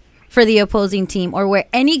cheer for the opposing team or wear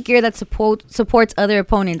any gear that supports other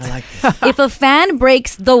opponents. I like this. If a fan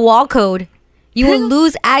breaks the wall code, you will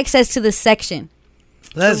lose access to the section.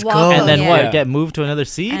 Let's go. And then what? Get moved to another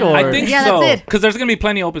seat? Or? I think so. That's it. Because there's going to be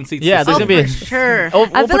plenty of open seats. Yeah, there's going to be... Sure. I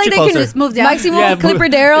feel like they can just move down. Maximo, Clipper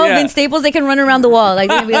Daryl, Vince Staples, they can run around the wall. Like,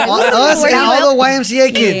 they'd be like, us and all the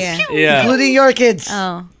YMCA kids. Including your kids.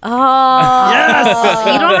 Oh.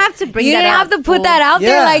 Yes. You don't have to bring that out. You didn't have to put that out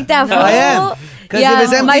there like that, fool. I am. Because if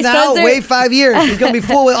it's empty now, wait 5 years. It's going to be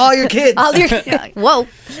full with all your kids. Whoa.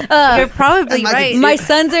 You're probably right. My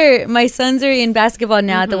sons are in basketball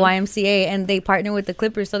now at the YMCA, and they partner with the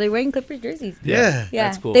Clippers, so they're wearing Clippers jerseys. Yeah.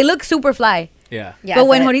 That's cool. They look super fly. Yeah. But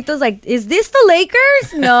when Jorito's like, is this the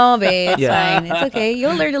Lakers? No, babe, it's fine. It's okay.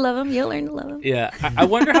 You'll learn to love them. Yeah. I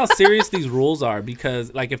wonder how serious these rules are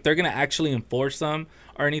because, like, if they're going to actually enforce them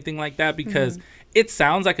or anything like that, because it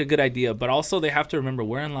sounds like a good idea, but also they have to remember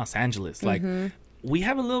we're in Los Angeles. Like, we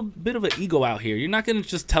have a little bit of an ego out here. You're not going to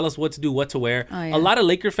just tell us what to do, what to wear. Oh, yeah. A lot of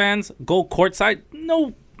Laker fans go courtside.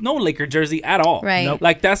 No Laker jersey at all. Right. Nope.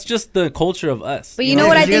 Like, that's just the culture of us. But you know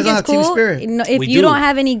what I think is cool? If you don't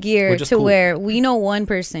have any gear to wear, we know one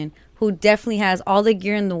person who definitely has all the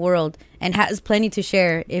gear in the world and has plenty to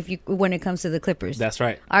share when it comes to the Clippers. That's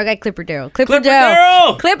right. Our guy Clipper Daryl. Clipper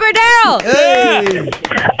Daryl!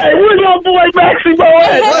 Hey, where's your boy Maximo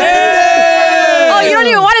at? Oh, you don't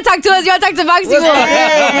even want to talk to us. You want to talk to Maximo.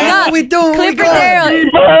 What we doing? Clipper Daryl. Happy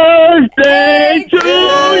birthday to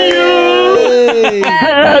you.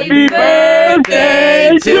 Happy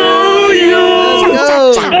birthday to you.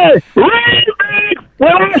 Hey, ring,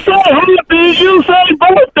 when I say happy, you say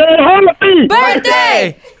birthday. Happy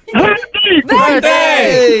birthday. Happy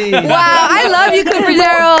birthday! Wow, I love you, Clipper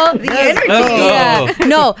Daryl. The energy. Yeah.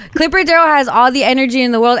 No, Clipper Daryl has all the energy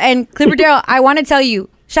in the world. And Clipper Daryl, I want to tell you,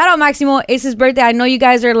 shout out Maximo. It's his birthday. I know you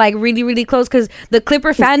guys are like really, really close because the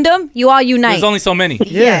Clipper fandom, you all unite. There's only so many.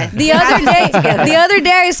 Yeah. The other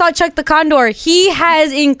day I saw Chuck the Condor. He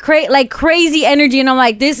has crazy energy, and I'm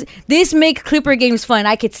like, this makes Clipper games fun.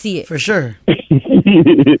 I could see it for sure.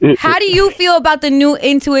 How do you feel about the new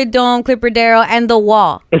Intuit Dome, Clipper Daryl, and the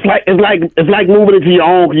wall? It's like moving into your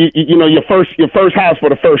own, your first house for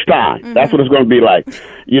the first time. That's what it's going to be like.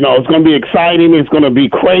 It's going to be exciting. It's going to be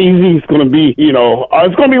crazy. It's going to be,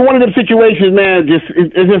 it's going to be one of the situations, man.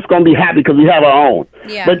 It's just going to be happy because we have our own.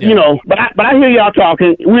 Yeah. But but I hear y'all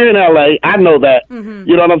talking. We're in LA. I know that.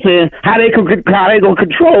 You know what I'm saying? How they going to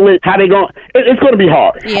control it? How they going? It's going to be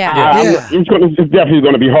hard. Yeah. It's definitely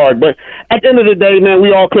going to be hard. But at the end of the day, man,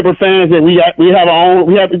 we all Clipper fans, and we have our own.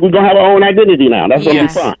 We're going to have our own identity now. That's going to be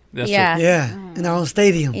fun. That's true. Yeah. In our own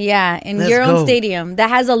stadium. Yeah, in your own stadium that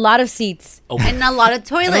has a lot lot of seats. And a lot of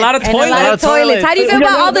toilets. And a lot of toilets. How do you feel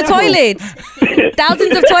about all the toilets?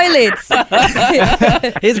 Thousands of toilets.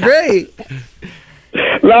 It's great.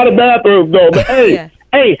 A lot of bathrooms, though. But hey,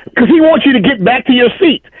 because he wants you to get back to your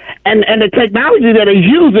seat. and the technology that he's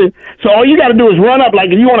using. So all you got to do is run up. Like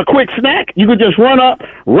if you want a quick snack, you could just run up,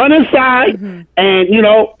 run inside, and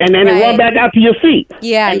and then run back out to your seat.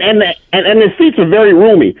 Yeah, and the seats are very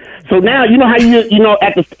roomy. So now you know how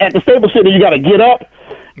at the Staples Center you got to get up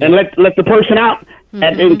and let the person out.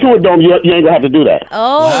 At the Intuit Dome, you ain't gonna have to do that.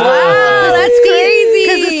 Oh wow, that's crazy.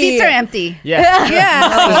 Because the seats are empty. Yeah.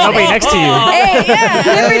 There's nobody next to you. Hey,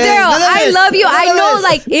 Clipper Daryl, I love you. I know,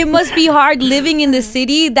 like, it must be hard living in the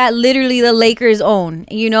city that literally the Lakers own.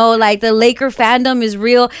 You know, like, the Laker fandom is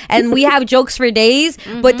real, and we have jokes for days,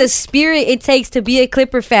 but the spirit it takes to be a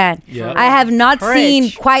Clipper fan, I have not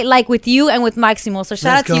seen quite like with you and with Maximo. So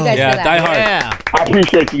shout out to you guys for that. Die hard. I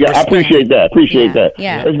appreciate you guys. I appreciate that.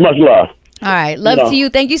 Yeah. It's much love. All right, love to you.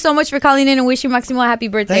 Thank you so much for calling in and wishing Maximo a happy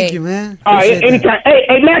birthday. Thank you, man. All right, anytime.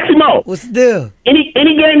 Hey, Maximo. What's the deal? Any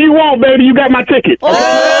game you want, baby, you got my ticket. Oh,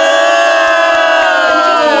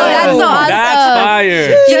 that's so awesome. That's fire.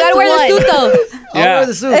 You gotta wear the suit though. I'll wear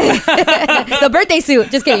the suit. The birthday suit.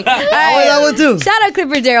 Just kidding. All right. I'll wear that one too. Shout out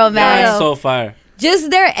Clipper Daryl, man. That's so fire. Just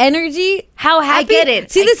their energy, how happy. I get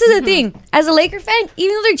it. See, this is the thing. As a Laker fan,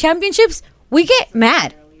 even though they're championships, we get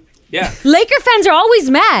mad. Yeah. Laker fans are always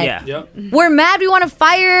mad. Yeah. Yep. We're mad. We want to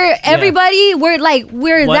fire everybody. We're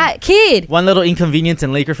that kid. One little inconvenience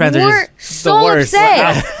and Laker fans are We're just so the worst.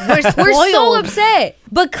 upset. We're so upset.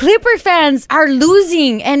 But Clipper fans are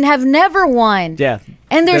losing and have never won. Yeah.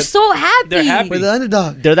 And they're so happy. They're happy. We're the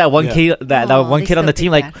underdog. They're that one kid, that one kid on the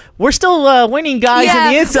team. Like, we're still winning, guys. Yeah.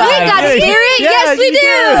 On the inside. We got spirit. Yes, we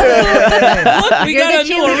do. Look, we got a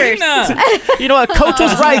new arena. You know what? Coach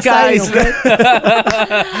was right, guys.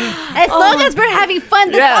 As long as we're having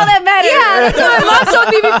fun, that's all that matters. Yeah, that's what my mom told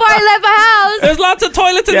me before I left my house. There's lots of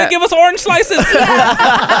toilets and they give us orange slices.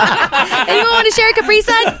 Anyone want to share a Capri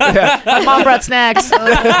Sun? My mom brought snacks. But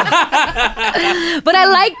I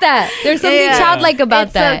like that. There's something childlike about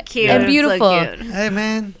It's that. so cute. And beautiful. So cute. Hey,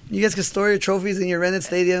 man. You guys can store your trophies in your rented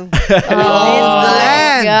stadium. Oh, the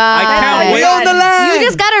land. God. I can't We wait. own the land. You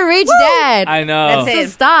just got a rich dad. I know. That's it.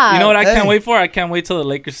 So stop. You know what I Hey. can't wait for? I can't wait till the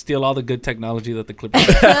Lakers steal all the good technology that the Clippers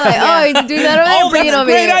have. Oh, you do that over there? Bring it that's a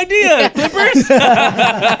over great here. idea, Clippers.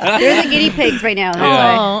 They're the guinea pigs right now.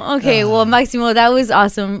 Oh, okay. Well, Maximo, that was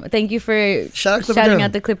awesome. Thank you for Clipper shouting Daryl.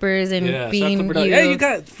 out the Clippers and Yeah, being shout out to you. Hey, you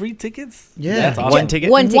got free tickets? Yeah. That's awesome. One ticket.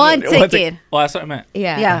 One ticket. Oh, that's what I meant.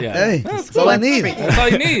 Yeah. Yeah. Hey, That's that's all I need. That's all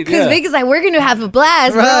you need. Because Yeah. Vic is like, we're going to have a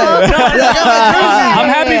blast, bro. Right. I'm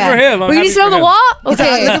happy for him. We're going to sit on the wall?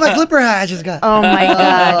 Okay. Look at my Clipper hat I just got. Oh my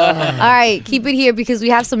God. All right, keep it here because we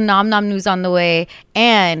have some nom nom news on the way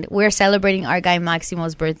and we're celebrating our guy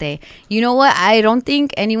Maximo's birthday. You know what? I don't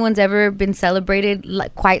think anyone's ever been celebrated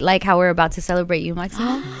quite like how we're about to celebrate you,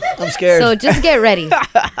 Maximo. I'm scared. So just get ready.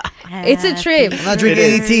 It's a trip. I'm not drinking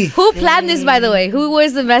any tea. Who planned this, by the way? Who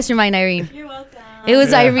was the mastermind, Irene? You're welcome. It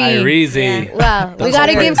was Irene. Irene. Wow. We got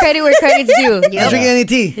to give credit where credit's due. I'm not drinking any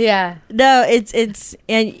tea. Yeah. No, it's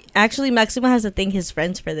and actually Maximo has to thank his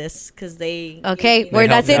friends for this because they. Okay, They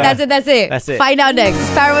that's helped it. out. That's it. Find out next.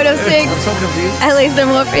 It's Power 106. I'm so confused. LA's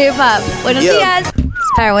number one for hip hop. Buenos dias.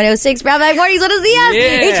 It's Power 106. Brown Bag Mornings. Buenos dias.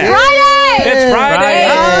 Yeah. It's Friday. It's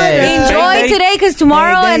Friday. Enjoy today because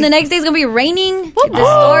tomorrow and the next day is going to be raining. The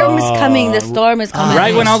storm is coming. The storm is coming.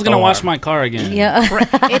 Right when I was going to wash my car again. Yeah.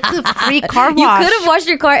 It's a free car You wash. could have washed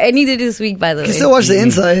your car any day this week, by the way. You can still watch the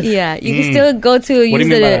inside. Yeah, you can still go to What do you use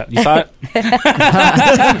mean by it. that? You saw it? Use a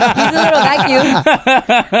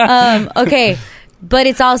little vacuum. Okay, but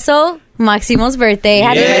it's also Maximo's birthday.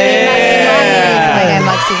 Happy birthday,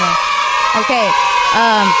 Maximo. Okay,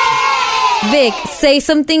 Vic, say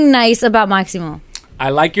something nice about Maximo. I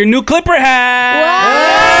like your new Clipper hat.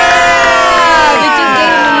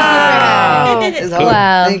 Vic just gave him a new Clipper hat.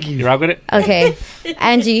 Wow. Thank you. You rock with it? Okay,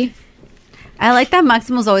 Angie. I like that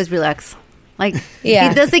Maximo's always relaxed. Like, Yeah.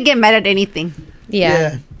 he doesn't get mad at anything.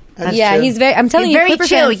 Yeah. That's Yeah, true. he's very. I'm telling He's you, very Clipper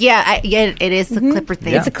chill. fans. Yeah, it is a Clipper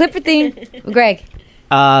thing. It's a Clipper thing. Greg.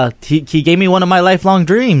 He gave me one of my lifelong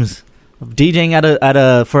dreams of DJing at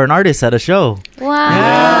a for an artist at a show.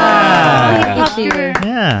 Wow. Look at you.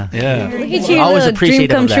 Yeah. Yeah. Look at you, Always little dream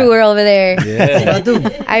appreciative come of that. true over there. Yeah.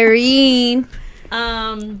 Irene.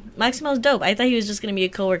 Maximo's dope. I thought he was just gonna be a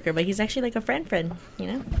coworker, but he's actually like a friend, you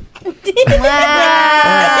know. Wow.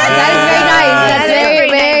 That is very nice. That's very,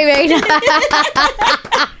 very, very nice.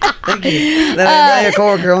 Thank you. Then I'm not your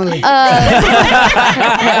coworker only.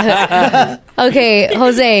 Okay,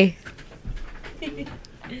 Jose.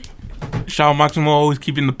 Shout out Maximo always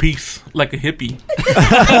keeping the peace like a hippie.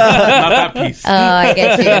 Not that peace. Oh, I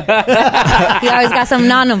get you. He always got some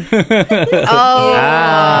nanum. Oh.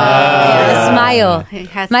 The smile. He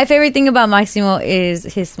has- My favorite thing about Maximo is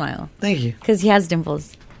his smile. Thank you. Because he has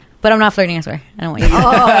dimples. But I'm not flirting, I swear. I don't want you to.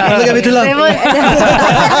 Look at me too long.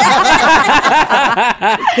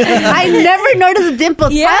 I never noticed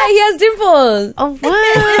dimples. Yeah, he has dimples. Oh, wow.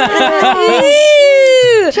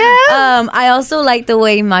 I also like the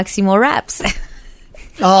way Maximo raps.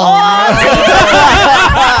 No.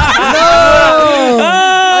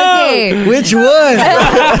 Okay. Which one?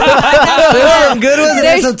 There's some good ones and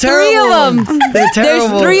there's some terrible ones. They're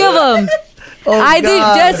terrible. There's 3 of them. Oh, I did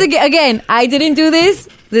God. just again. I didn't do this.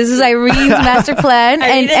 This is Irene's master plan,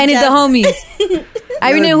 and it's the homies.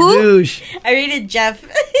 Irene and who? Douche. Irene and Jeff.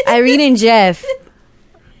 Irene and Jeff.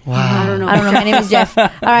 Wow. I don't know. My name is Jeff. All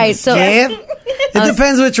right, so Jeff? It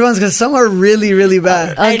depends which ones, because some are really, really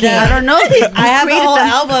bad. Okay. I don't know. I have the whole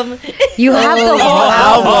album. You have the whole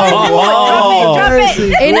album. Drop it.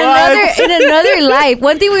 In another life,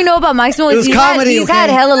 one thing we know about Maximo is he's had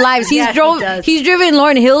hella lives. He's driven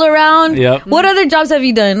Lauryn Hill around. Yep. What other jobs have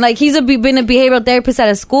you done? Like he's been a behavioral therapist at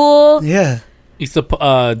a school. Yeah. Used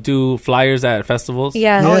to do flyers at festivals.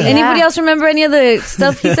 Yeah. Anybody else remember any of the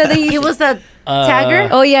stuff he said that he was the tagger?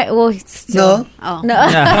 Oh yeah. Well, No. Oh. No.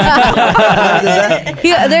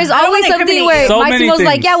 There's always something where So Maximo's many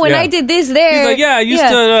like, yeah, when I did this there. He's like, yeah, I used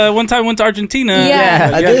to one time went to Argentina.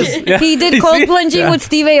 Yeah. I did. Yeah. He did cold plunging with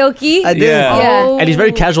Steve Aoki. I did. Yeah. And he's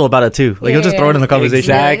very casual about it too. Like he'll just throw it in the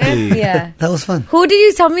conversation. Exactly. Yeah. That was fun. Who did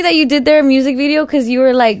you tell me that you did their music video? Because you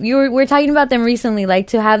were like, we're talking about them recently, like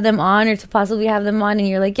to have them on or to possibly have them on, and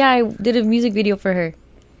you're like, yeah, I did a music video for her.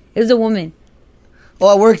 It was a woman. Oh,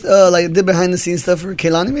 I worked, did behind the scenes stuff for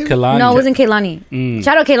Kehlani, maybe? No, it wasn't Kehlani.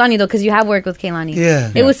 Shout out Kehlani though, because you have worked with Kehlani. Yeah.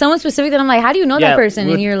 It was someone specific that I'm like, how do you know that person?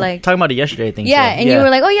 we And were you're like, talking about it yesterday, I think. yeah, so. and you were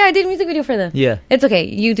like, oh yeah, I did a music video for them. Yeah. It's okay.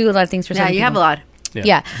 You do a lot of things for some Yeah, you have a people. lot.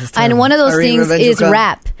 Yeah. And one of those Irene, things revenge is will come.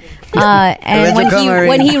 rap. And Revenge will come,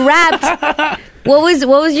 when Irene. he rapped, what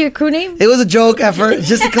was your crew name? It was a joke at first,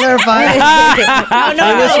 just to clarify. What's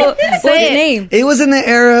the name? It was in the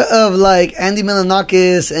era of like Andy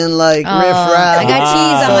Milonakis and like Riff Raff. I got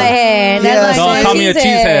cheese on my head. That's Yeah, why Don't call me a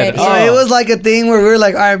cheesehead. So it was like a thing where we were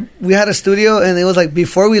like, all right, we had a studio and it was like,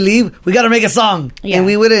 before we leave, we got to make a song. Yeah. And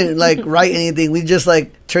we wouldn't like write anything. We just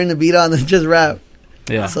like turn the beat on and just rap.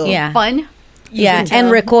 Yeah. So, Yeah. Fun. Yeah, and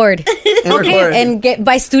record. And record. And get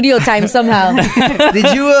by studio time somehow. Did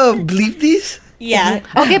you bleep these? Yeah.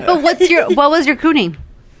 Okay, but what was your crew name?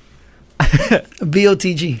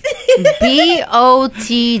 BOTG.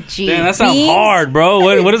 BOTG. Damn, that sounds Beans? hard, bro.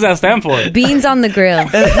 What does that stand for? Beans on the grill.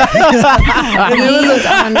 Beans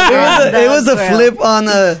on the grill. It was a flip on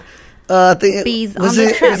the thing. Bees was on the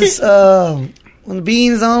it, trap. was this, when the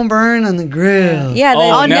beans don't burn on the grill. Yeah,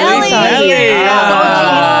 Oh, Nelly. Nelly.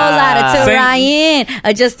 To Ryan,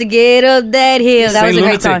 just to get up that hill. That was a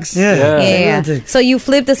great song. Lunatics. Yeah. Yeah. Saint Yeah. Lunatics. So you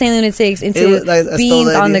flipped the Saint Lunatics It into was, like, I stole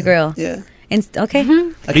beans the on idea. the grill. Yeah. And, okay. I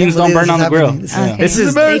can't Beans don't believe burn this on is the grill. happening. Okay. This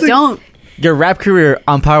is They don't. your rap career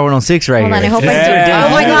on Power 106 right Hold on, I here. hope Yeah. I still. Oh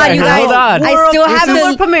my god, you guys! Hold on. I still have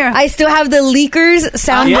World premiere. I still have the leakers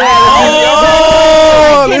sound. Oh,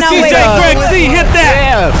 Cannot this is wait. Greg C. Hit that.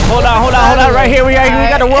 Yeah. Hold on. Right here, we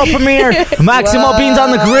got the world premiere. Maximo Beans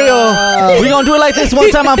on the grill. We gonna do it like this one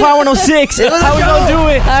time on Power 106. How we gonna do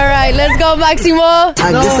it? All right, let's go, Maximo.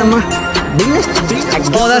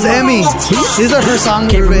 Oh, that's Emmy. These are her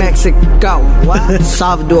songs. Came from Mexico,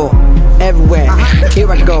 Salvador, everywhere. Here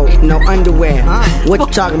I go, no underwear. What you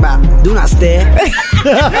talking about? Do not stare.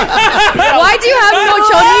 Why do you have no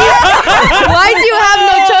chonies? Why do you have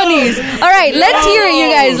no chonies? All right, let's hear it, you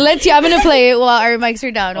guys. Let's hear. I'm gonna play it while our mics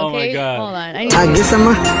are down. Okay. Oh my God. Hold on. I guess I'm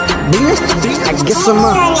a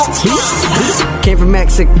Came from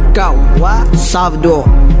Mexico, Salvador,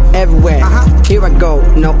 everywhere. Here I go,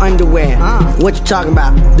 no underwear. What you talking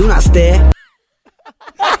about? Do not stare.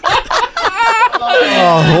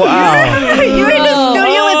 Oh wow! You're in the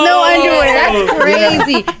studio with no underwear. That's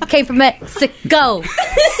crazy. Came from Mexico,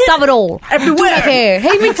 Salvador, everywhere.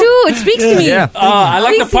 Hey, me too. It speaks to me. Yeah. I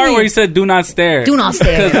like the Speaks to part me. where he said, "Do not stare." Do not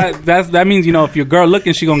stare. Because that means if your girl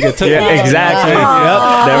looking, she gonna get took. Yeah, exactly.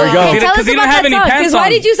 Yep. There we Okay, go. tell us Because he about didn't have that any song. pants Because why on.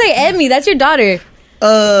 did you say Emmy? That's your daughter.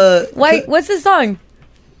 Why? What's the song?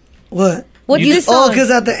 What? What's this Oh, song? because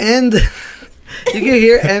at the end, you can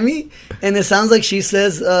hear Emmy, and it sounds like she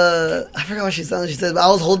says, I forgot what she sounds. She said, I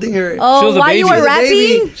was holding her. Oh, while you were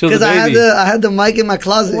rapping? Because I had the mic in my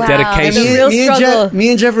closet. Wow, Dedication. that's a real struggle. Me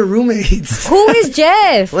and Jeff were roommates. Who is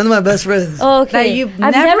Jeff? One of my best friends. Oh, okay. That you've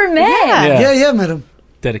I've never met. Yeah, I met him.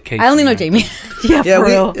 Dedication. I only know Jamie. Yeah,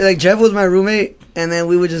 like Jeff was my roommate, and then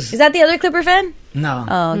we would just. Is that the other Clipper fan? No.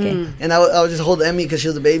 Oh, okay. And I would just hold Emmy because she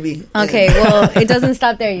was a baby. Okay, well, it doesn't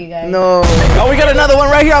stop there, you guys. No. Oh, we got another one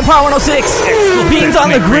right here on Power 106. Beans on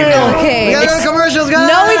the grill. Okay. We gotta go to commercials, guys.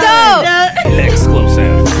 No, we don't.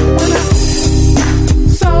 Exclusive.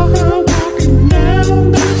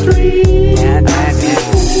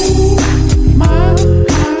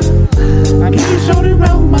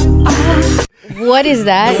 What is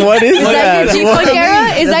that? What is that? Is that your G-Funk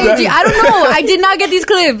era? Is that your G? I don't know. I did not get these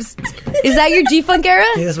clips. Is that your G-Funk era?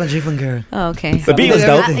 Yeah, that's my G-Funk era. Oh, okay. The beat was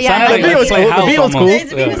dope. Yeah, the beat was cool. The beat was cool.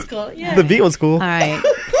 The beat was cool. Yeah. The beat was cool. All right.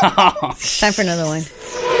 Time for another one.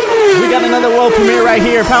 We got another world premiere right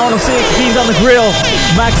here. Power 106, Beans on the Grill.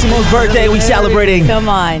 Maximo's birthday. We celebrating. Come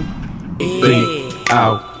on.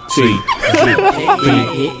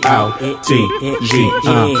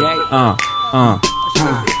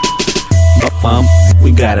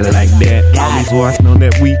 We got it like that. All these boys know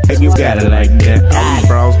that we got it like that. All these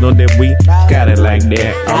bros know that we got it like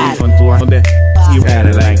that. All these ones know that you got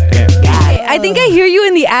it like that. I think I hear you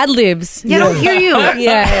in the ad libs. Yeah, I don't hear you.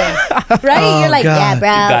 Yeah. Right? Oh, You're like, God. yeah, bro.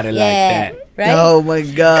 You got it like yeah. that. Right? Oh my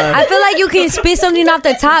God. I feel like you can spit something off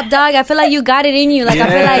the top, dog. I feel like you got it in you. Like I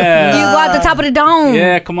feel like you go out the top of the dome.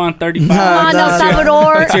 Yeah, come on, 35. Come on, El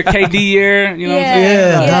Salvador. It's your KD year. You know what I'm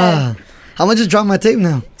saying? Yeah. I'm gonna just drop my tape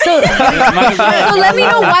now. So let me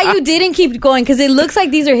know why you didn't keep going, because it looks like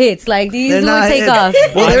these are hits. Like these They're would not take hit. off.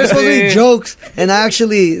 Well, they were supposed to be jokes, and I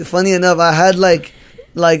actually, funny enough, I had like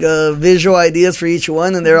visual ideas for each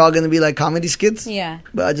one, and they're all gonna be like comedy skits. Yeah.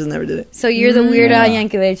 But I just never did it. So you're the Weird Al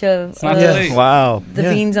Yankovic of Wow. the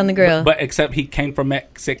beans on the grill. But except he came from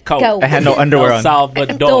Mexico. Go. I had no underwear El on.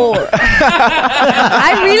 Salvador.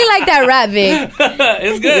 I really like that rap, Vic.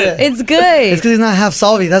 It's good. It's good. It's because he's not half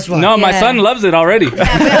Salvi. That's why. No, my son loves it already. Play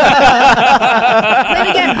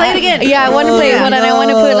it again. Yeah, I want to play. Hold on, I want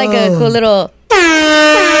to put like a cool little.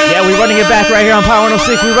 Yeah, we're running it back right here on Power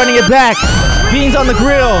 106. We're running it back. Beans on the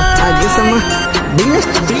grill. I guess I'm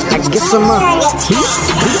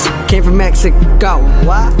came from Mexico,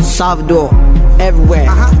 Salvador, everywhere.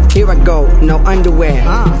 Here I go, no underwear.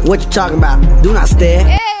 What you talking about? Do not stare.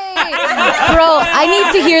 Bro, I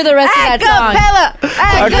need to hear the rest of that song.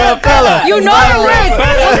 Acapella. You know the words.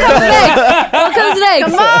 What comes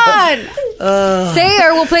next? Come on. Say it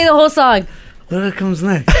or we'll play the whole song. What comes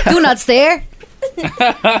next? Do not stare.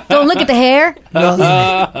 Don't look at the hair.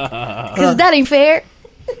 Because that ain't fair.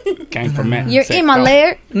 Came from Mexico. You're in my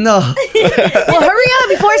lair. No. Well, hurry up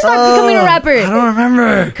before I start becoming a rapper. I don't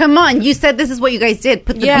remember. Come on. You said this is what you guys did.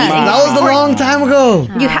 Put the beat in. That was a long time ago.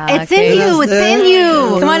 It's in you. It's in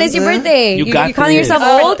you. Come on, it's your birthday. You You're calling yourself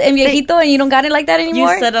old and viejito and you don't got it like that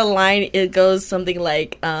anymore? You said a line. It goes something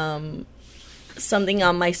like, something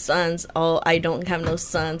on my sons. Oh, I don't have no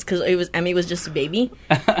sons, because Emmy was just a baby.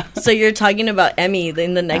 So you're talking about Emmy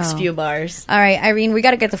in the next few bars. All right, Irene, we got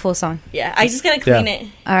to get the full song. Yeah, I just got to clean it.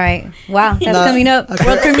 All right. Wow, that's coming up.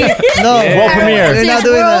 World premiere. No. World premiere. We're not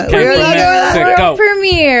doing that. We're not doing that. World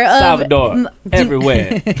premiere of Salvador.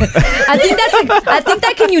 Everywhere. I think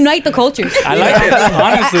that can unite the cultures. I like it,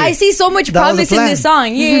 honestly. I see so much That was promise the in plan. this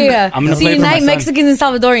song. Yeah. I'm gonna To play it for my unite son. Mexicans and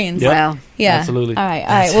Salvadorians. Yep. Wow. Yeah. Absolutely. All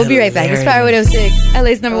right. We'll be right back. It's Power 106.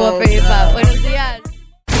 LA's number one for hip hop. Buenos dias.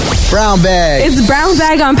 Brown bag. It's Brown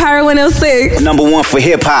Bag on Power 106. Number one for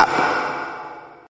hip hop.